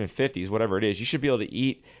 30s, or even 50s, whatever it is, you should be able to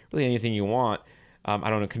eat really anything you want.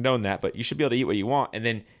 I don't condone that, but you should be able to eat what you want and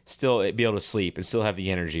then still be able to sleep and still have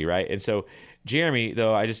the energy, right? And so Jeremy,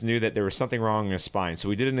 though, I just knew that there was something wrong in his spine. So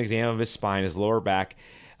we did an exam of his spine, his lower back.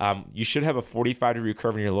 You should have a 45-degree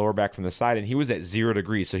curve in your lower back from the side, and he was at 0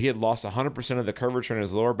 degrees. So he had lost 100% of the curvature in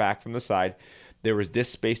his lower back from the side. There was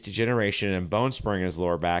disc space degeneration and bone spurring in his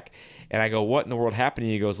lower back. And I go, what in the world happened?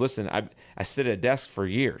 And he goes, listen, I sit at a desk for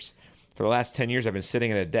years. For the last 10 years, I've been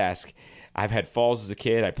sitting at a desk. I've had falls as a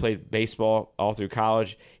kid. I played baseball all through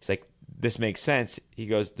college. He's like, this makes sense. He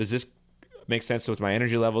goes, does this make sense with my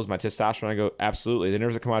energy levels, my testosterone? I go, absolutely. The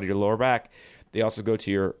nerves that come out of your lower back, they also go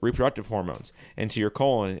to your reproductive hormones and to your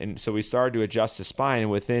colon. And so we started to adjust the spine.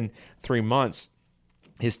 And within 3 months,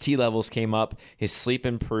 his T levels came up, his sleep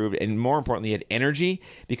improved, and more importantly, he had energy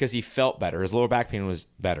because he felt better. His lower back pain was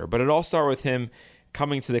better. But it all started with him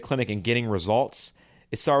coming to the clinic and getting results.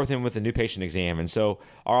 It started with him with a new patient exam. And so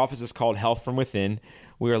our office is called Health From Within.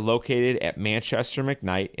 We are located at Manchester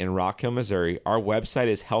McKnight in Rock Hill, Missouri. Our website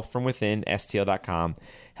is healthfromwithinstl.com,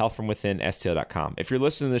 healthfromwithinstl.com. If you're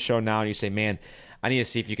listening to the show now and you say, man, I need to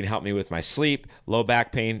see if you can help me with my sleep, low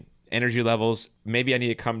back pain, energy levels, maybe I need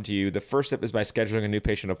to come to you. The first step is by scheduling a new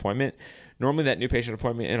patient appointment. Normally that new patient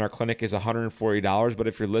appointment in our clinic is $140, but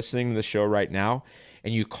if you're listening to the show right now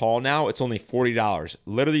and you call now, it's only $40.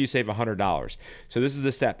 Literally, you save $100. So this is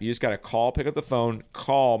the step. You just got to call, pick up the phone,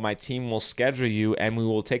 call. My team will schedule you, and we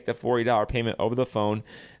will take the $40 payment over the phone.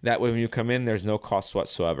 That way, when you come in, there's no cost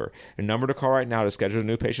whatsoever. The number to call right now to schedule a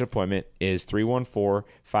new patient appointment is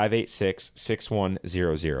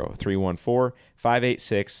 314-586-6100.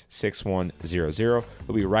 314-586-6100.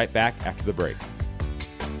 We'll be right back after the break.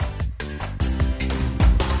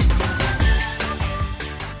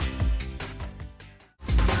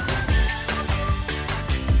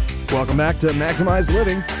 Welcome back to Maximize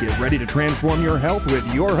Living. Get ready to transform your health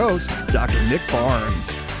with your host, Dr. Nick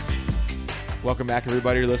Barnes. Welcome back,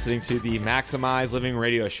 everybody. You're listening to the Maximize Living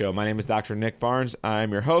radio show. My name is Dr. Nick Barnes.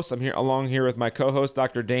 I'm your host. I'm here with my co-host,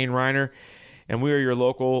 Dr. Dane Reiner, and we are your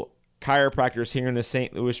local chiropractors here in the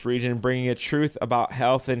St. Louis region, bringing a truth about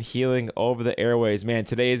health and healing over the airways. Man,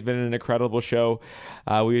 today has been an incredible show.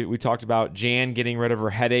 We talked about Jan getting rid of her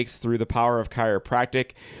headaches through the power of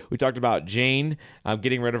chiropractic. We talked about Jane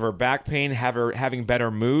getting rid of her back pain, having better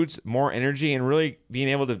moods, more energy, and really being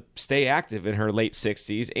able to stay active in her late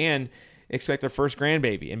 60s and expect her first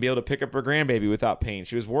grandbaby and be able to pick up her grandbaby without pain.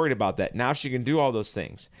 She was worried about that. Now she can do all those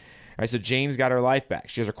things. All right, so Jane's got her life back.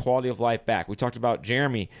 She has her quality of life back. We talked about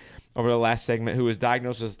Jeremy over the last segment, who was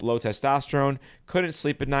diagnosed with low testosterone, couldn't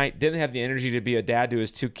sleep at night, didn't have the energy to be a dad to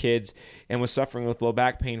his 2 kids, and was suffering with low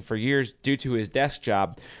back pain for years due to his desk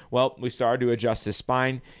job. Well, we started to adjust his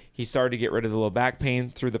spine. He started to get rid of the low back pain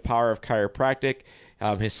through the power of chiropractic.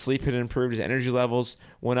 His sleep had improved, his energy levels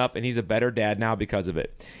went up, and he's a better dad now because of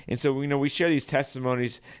it. And so, we share these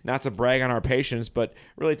testimonies not to brag on our patients, but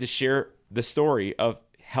really to share the story of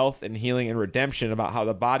health and healing and redemption about how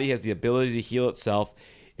the body has the ability to heal itself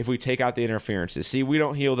if we take out the interferences. See, we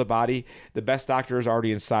don't heal the body. The best doctor is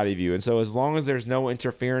already inside of you. And so as long as there's no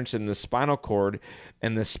interference in the spinal cord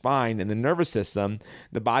and the spine and the nervous system,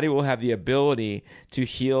 the body will have the ability to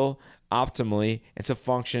heal optimally and to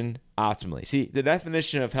function optimally. See, the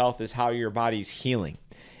definition of health is how your body's healing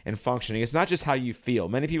and functioning. It's not just how you feel.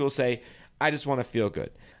 Many people say, I just want to feel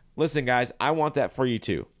good. Listen, guys, I want that for you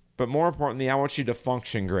too. But more importantly, I want you to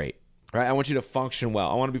function great. Right? I want you to function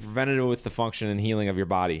well. I want to be preventative with the function and healing of your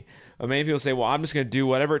body. But many people say, well, I'm just going to do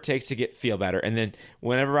whatever it takes to feel better. And then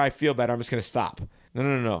whenever I feel better, I'm just going to stop.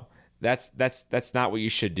 No. That's not what you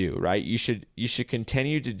should do, right? You should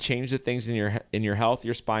continue to change the things in your health,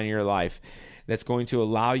 your spine, your life that's going to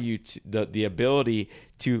allow you the ability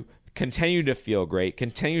to continue to feel great,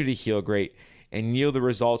 continue to heal great, and yield the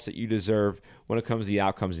results that you deserve when it comes to the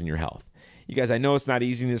outcomes in your health. You guys, I know it's not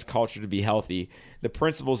easy in this culture to be healthy. The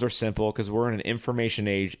principles are simple because we're in an information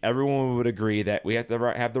age. Everyone would agree that we have to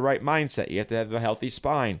have the right mindset. You have to have a healthy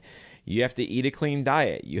spine. You have to eat a clean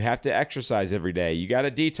diet. You have to exercise every day. You got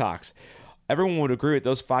to detox. Everyone would agree with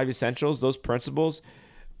those 5 essentials. Those principles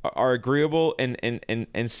are agreeable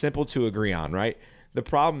and simple to agree on, right? The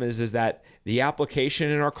problem is that the application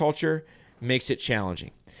in our culture makes it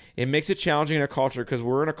challenging. It makes it challenging in a culture because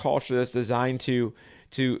we're in a culture that's designed to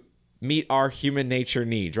meet our human nature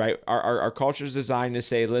needs, right? Our culture is designed to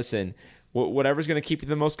say, listen, whatever's going to keep you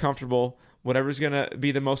the most comfortable, whatever's going to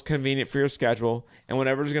be the most convenient for your schedule, and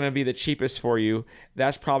whatever's going to be the cheapest for you,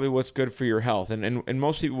 that's probably what's good for your health. And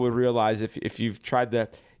most people would realize if you've tried to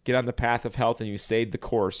get on the path of health and you stayed the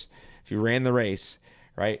course, if you ran the race,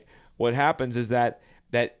 right? What happens is that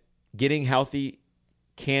getting healthy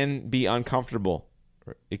can be uncomfortable.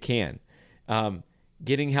 It can.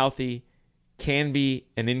 Getting healthy can be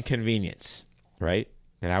an inconvenience, right?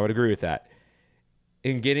 And I would agree with that.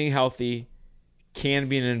 And getting healthy can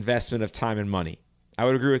be an investment of time and money. I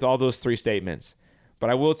would agree with all those 3 statements.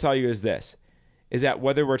 But I will tell you is that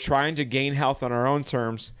whether we're trying to gain health on our own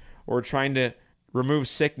terms or trying to remove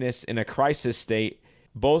sickness in a crisis state,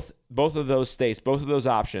 both of those states, both of those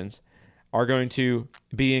options are going to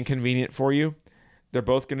be inconvenient for you. They're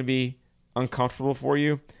both going to be uncomfortable for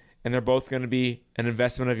you, and they're both going to be an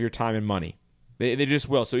investment of your time and money. They just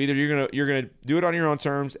will. So either you're gonna do it on your own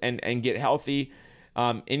terms and get healthy,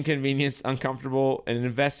 inconvenienced, uncomfortable, and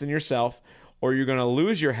invest in yourself, or you're gonna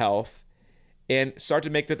lose your health and start to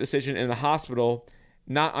make that decision in the hospital,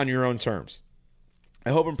 not on your own terms. I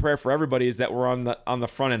hope and pray for everybody is that we're on the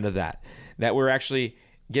front end of that we're actually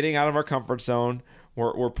getting out of our comfort zone.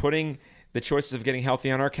 We're putting the choices of getting healthy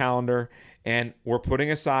on our calendar, and we're putting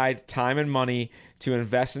aside time and money to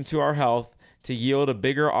invest into our health, to yield a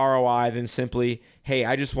bigger ROI than simply, hey,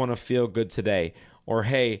 I just want to feel good today. Or,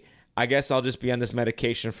 hey, I guess I'll just be on this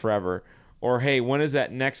medication forever. Or, hey, when is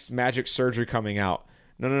that next magic surgery coming out?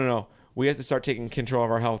 No. We have to start taking control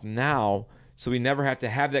of our health now so we never have to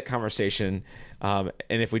have that conversation. And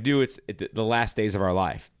if we do, it's the last days of our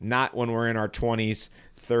life, not when we're in our 20s,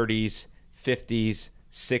 30s, 50s,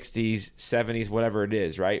 60s, 70s, whatever it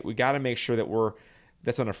is, right? We got to make sure that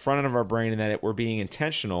that's on the front end of our brain and that we're being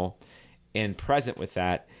intentional and present with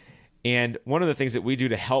that. And one of the things that we do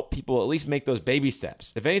to help people at least make those baby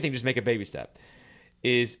steps, if anything, just make a baby step,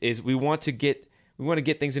 is we want to get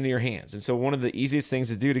things into your hands. And so one of the easiest things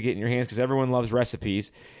to do to get in your hands, because everyone loves recipes,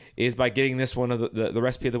 is by getting this one of the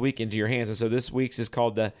recipe of the week into your hands. And so this week's is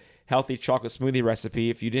called the Healthy Chocolate Smoothie Recipe.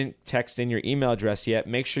 If you didn't text in your email address yet,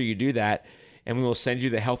 make sure you do that, and we will send you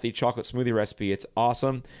the Healthy Chocolate Smoothie Recipe. It's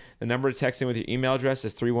awesome. The number to text in with your email address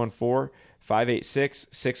is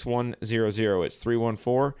 314-586-6100. It's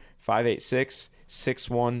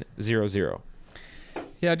 314-586-6100.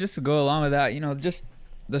 Yeah, just to go along with that, just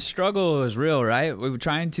the struggle is real, right? We were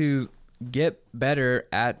trying to get better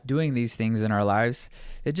at doing these things in our lives,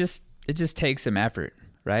 it just takes some effort,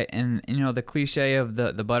 right? And the cliche of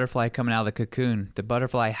the butterfly coming out of the cocoon, the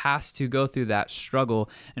butterfly has to go through that struggle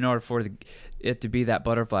in order for it to be that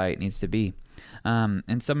butterfly it needs to be.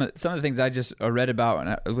 And some of the things I just read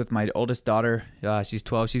about with my oldest daughter, she's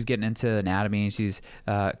 12, she's getting into anatomy, and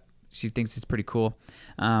she thinks it's pretty cool.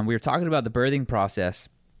 We were talking about the birthing process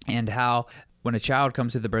and how when a child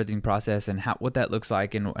comes through the birthing process and what that looks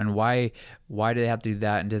like and why do they have to do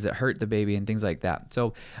that, and does it hurt the baby and things like that.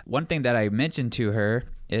 So one thing that I mentioned to her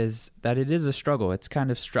is that it is a struggle. It's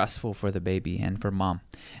kind of stressful for the baby and for mom,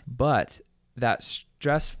 but that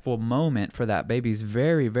stressful moment for that baby is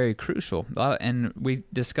very, very crucial. And we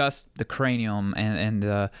discussed the cranium and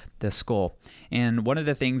the skull. And one of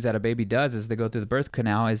the things that a baby does as they go through the birth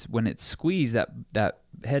canal is when it's squeezed, that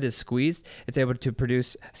head is squeezed, it's able to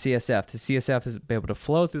produce CSF. The CSF is able to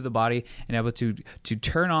flow through the body and able to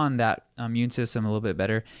turn on that immune system a little bit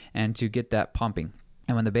better and to get that pumping.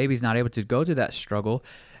 And when the baby's not able to go through that struggle,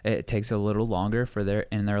 it takes a little longer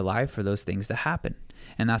in their life for those things to happen.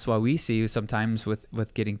 And that's why we see sometimes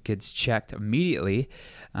with getting kids checked immediately,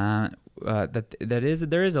 there is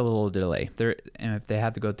a little delay there, and if they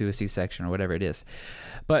have to go through a C-section or whatever it is.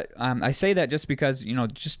 But I say that just because,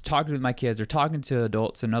 just talking with my kids or talking to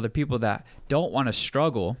adults and other people that don't want to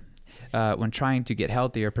struggle when trying to get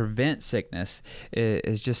healthy or prevent sickness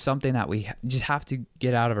is just something that we just have to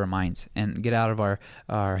get out of our minds and get out of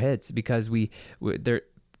our heads, because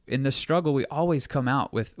in the struggle we always come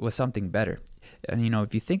out with something better. And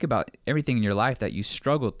if you think about everything in your life that you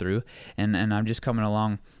struggled through, and I'm just coming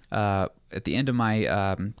along at the end of my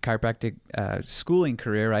chiropractic schooling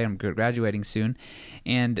career, right? I'm graduating soon,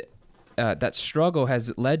 and that struggle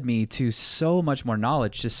has led me to so much more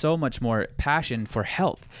knowledge, to so much more passion for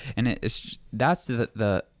health, and that's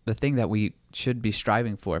the thing that we should be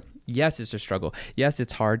striving for. Yes, it's a struggle. Yes,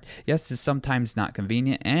 it's hard. Yes, it's sometimes not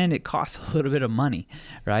convenient, and it costs a little bit of money,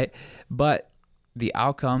 right? But the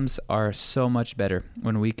outcomes are so much better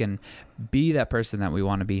when we can be that person that we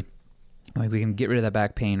want to be. Like we can get rid of that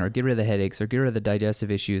back pain or get rid of the headaches or get rid of the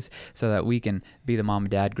digestive issues so that we can be the mom,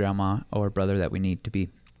 dad, grandma, or brother that we need to be.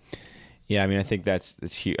 Yeah, I mean, I think that's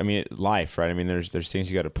huge. I mean, life, right? I mean, there's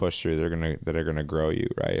things you got to push through that are gonna grow you,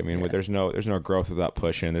 right? I mean, there's no growth without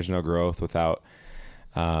pushing. There's no growth without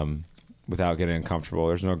getting uncomfortable.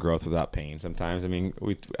 There's no growth without pain. Sometimes, I mean,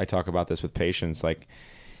 I talk about this with patients, like,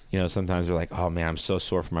 sometimes they're like, oh man, I'm so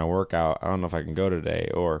sore from my workout, I don't know if I can go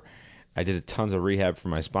today, or I did tons of rehab for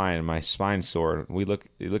my spine and my spine's sore. You look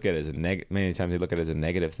at it as many times they look at it as a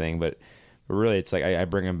negative thing, but really it's like I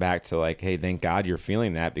bring them back to like, hey, thank God you're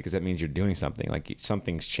feeling that, because that means you're doing something, like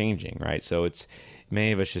something's changing, right? So it's,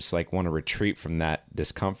 many of us just like want to retreat from that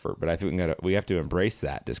discomfort, but I think we have to embrace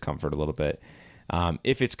that discomfort a little bit.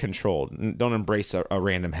 If it's controlled, don't embrace a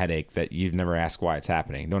random headache that you've never asked why it's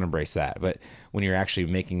happening. Don't embrace that. But when you're actually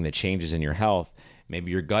making the changes in your health,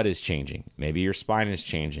 maybe your gut is changing. Maybe your spine is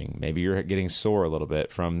changing. Maybe you're getting sore a little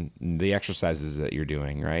bit from the exercises that you're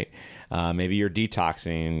doing, right? Maybe you're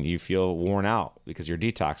detoxing. You feel worn out because you're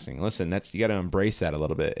detoxing. Listen, you got to embrace that a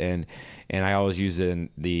little bit. And I always use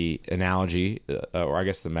the analogy, or I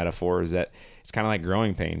guess the metaphor, is that it's kind of like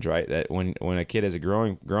growing pains, right? That when a kid has a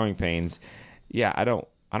growing pains, yeah, I don't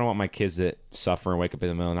want my kids to suffer and wake up in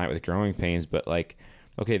the middle of the night with growing pains, but like,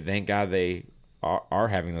 okay, thank God they are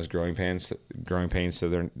having those growing pains, so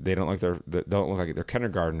they don't look like they're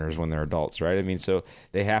kindergartners when they're adults, right? I mean, so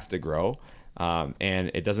they have to grow, and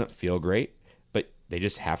it doesn't feel great, but they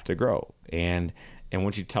just have to grow. And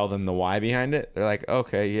once you tell them the why behind it, they're like,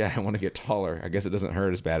 okay, yeah, I want to get taller. I guess it doesn't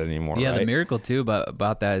hurt as bad anymore. Yeah, right? The miracle too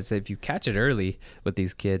about that is if you catch it early with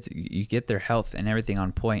these kids, you get their health and everything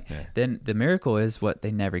on point. Yeah. Then the miracle is what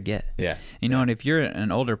they never get. Yeah. And if you're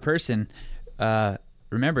an older person,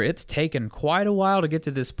 remember, it's taken quite a while to get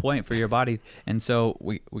to this point for your body, and so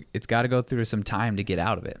it's got to go through some time to get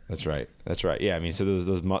out of it. That's right. Yeah, I mean, so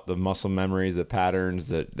the muscle memories, the patterns,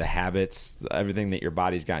 the habits, everything that your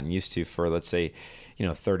body's gotten used to for, let's say,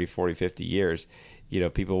 30, 40, 50 years.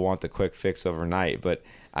 People want the quick fix overnight, but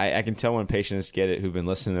I can tell when patients get it who've been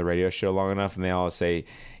listening to the radio show long enough, and they all say,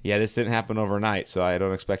 yeah, this didn't happen overnight, so I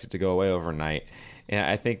don't expect it to go away overnight. And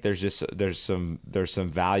I think there's some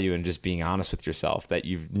value in just being honest with yourself, that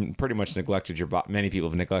you've pretty much neglected your body. Many people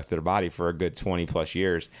have neglected their body for a good 20 plus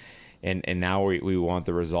years. And now we want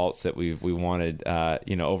the results that we wanted,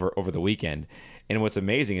 over the weekend. And what's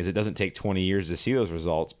amazing is it doesn't take 20 years to see those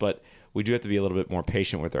results, but we do have to be a little bit more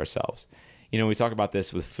patient with ourselves. We talk about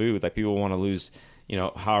this with food, like people want to lose,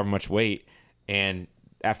 however much weight, and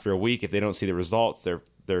after a week, if they don't see the results,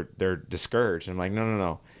 they're discouraged. I'm like,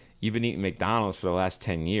 no. You've been eating McDonald's for the last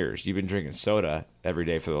 10 years. You've been drinking soda every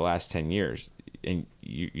day for the last 10 years. And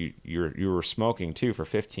you were smoking too for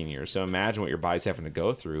 15 years. So imagine what your body's having to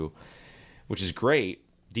go through, which is great,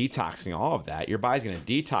 detoxing all of that. Your body's going to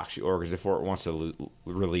detox your organs before it wants to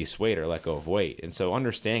release weight or let go of weight. And so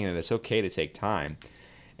understanding that it's okay to take time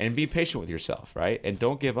and be patient with yourself, right? And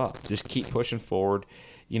don't give up. Just keep pushing forward.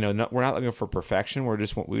 We're not looking for perfection.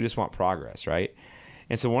 We just want progress, right?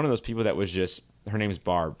 And so one of those people that was just, her name's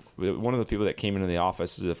Barb. One of the people that came into the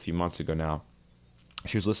office a few months ago now,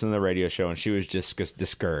 she was listening to the radio show and she was just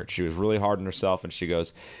discouraged. She was really hard on herself, and she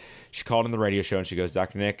called in the radio show and she goes,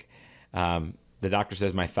 Dr. Nick, the doctor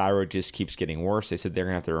says my thyroid just keeps getting worse. They said they're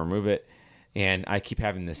going to have to remove it. And I keep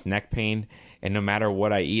having this neck pain. And no matter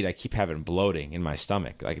what I eat, I keep having bloating in my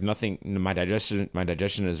stomach. Like nothing, my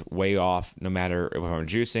digestion is way off, no matter if I'm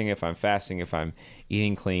juicing, if I'm fasting, if I'm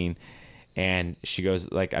eating clean. And she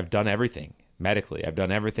goes, like, I've done everything medically. I've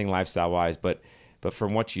done everything lifestyle-wise. But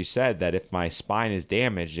from what you said, that if my spine is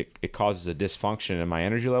damaged, it causes a dysfunction in my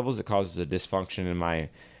energy levels. It causes a dysfunction in my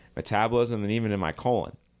metabolism and even in my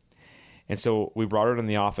colon. And so we brought her in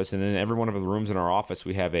the office, and in every one of the rooms in our office,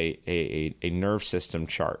 we have a nerve system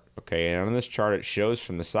chart. Okay, and on this chart, it shows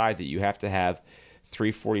from the side that you have to have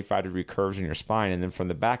 3 45-degree curves in your spine, and then from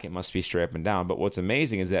the back, it must be straight up and down. But what's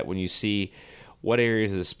amazing is that when you see what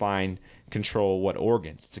areas of the spine control what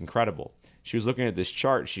organs, it's incredible. She was looking at this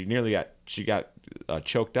chart. She got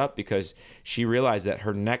choked up because she realized that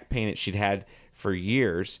her neck pain that she'd had for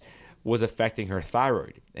years was affecting her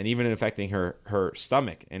thyroid and even affecting her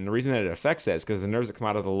stomach. And the reason that it affects that is because the nerves that come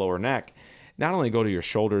out of the lower neck not only go to your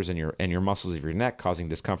shoulders and your muscles of your neck, causing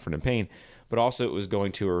discomfort and pain, but also it was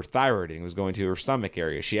going to her thyroid and it was going to her stomach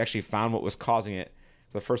area. She actually found what was causing it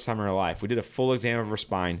for the first time in her life. We did a full exam of her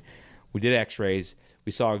spine. We did x-rays.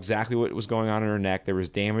 We saw exactly what was going on in her neck. There was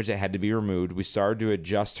damage that had to be removed. We started to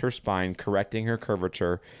adjust her spine, correcting her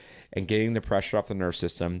curvature and getting the pressure off the nerve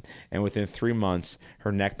system. And within 3 months,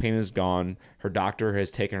 her neck pain is gone. Her doctor has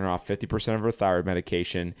taken her off 50% of her thyroid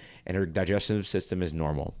medication, and her digestive system is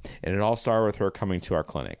normal. And it all started with her coming to our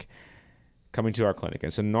clinic.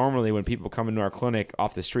 And so normally when people come into our clinic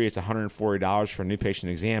off the street, it's $140 for a new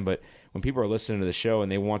patient exam. But when people are listening to the show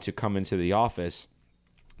and they want to come into the office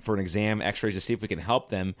for an exam, x-rays to see if we can help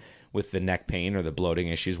them with the neck pain or the bloating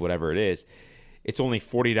issues, whatever it is, it's only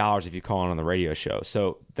 $40 if you call in on the radio show.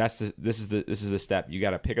 So this is the step. You got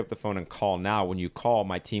to pick up the phone and call now. When you call,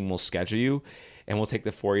 my team will schedule you, and we'll take the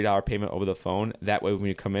 $40 payment over the phone. That way, when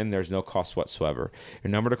you come in, there's no cost whatsoever. Your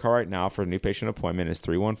number to call right now for a new patient appointment is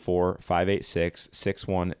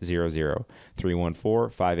 314-586-6100.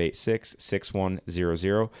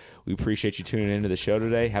 314-586-6100. We appreciate you tuning into the show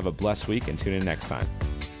today. Have a blessed week, and tune in next time.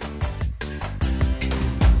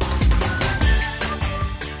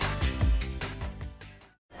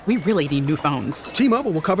 We really need new phones. T-Mobile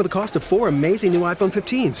will cover the cost of 4 amazing new iPhone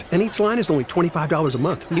 15s, and each line is only $25 a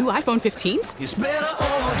month. New iPhone 15s? It's better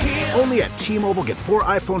over here. Only at T-Mobile, get 4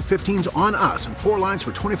 iPhone 15s on us and 4 lines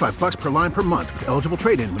for $25 per line per month with eligible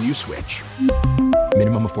trade-in when you switch.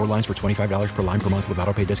 Minimum of 4 lines for $25 per line per month with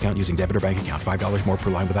autopay discount using debit or bank account. $5 more per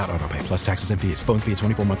line without autopay, plus taxes and fees. Phone fee at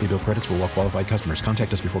 24 monthly bill credits for well-qualified customers.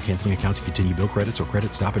 Contact us before canceling account to continue bill credits or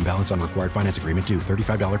credit stop and balance on required finance agreement due.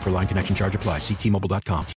 $35 per line connection charge applies. See T-Mobile.com.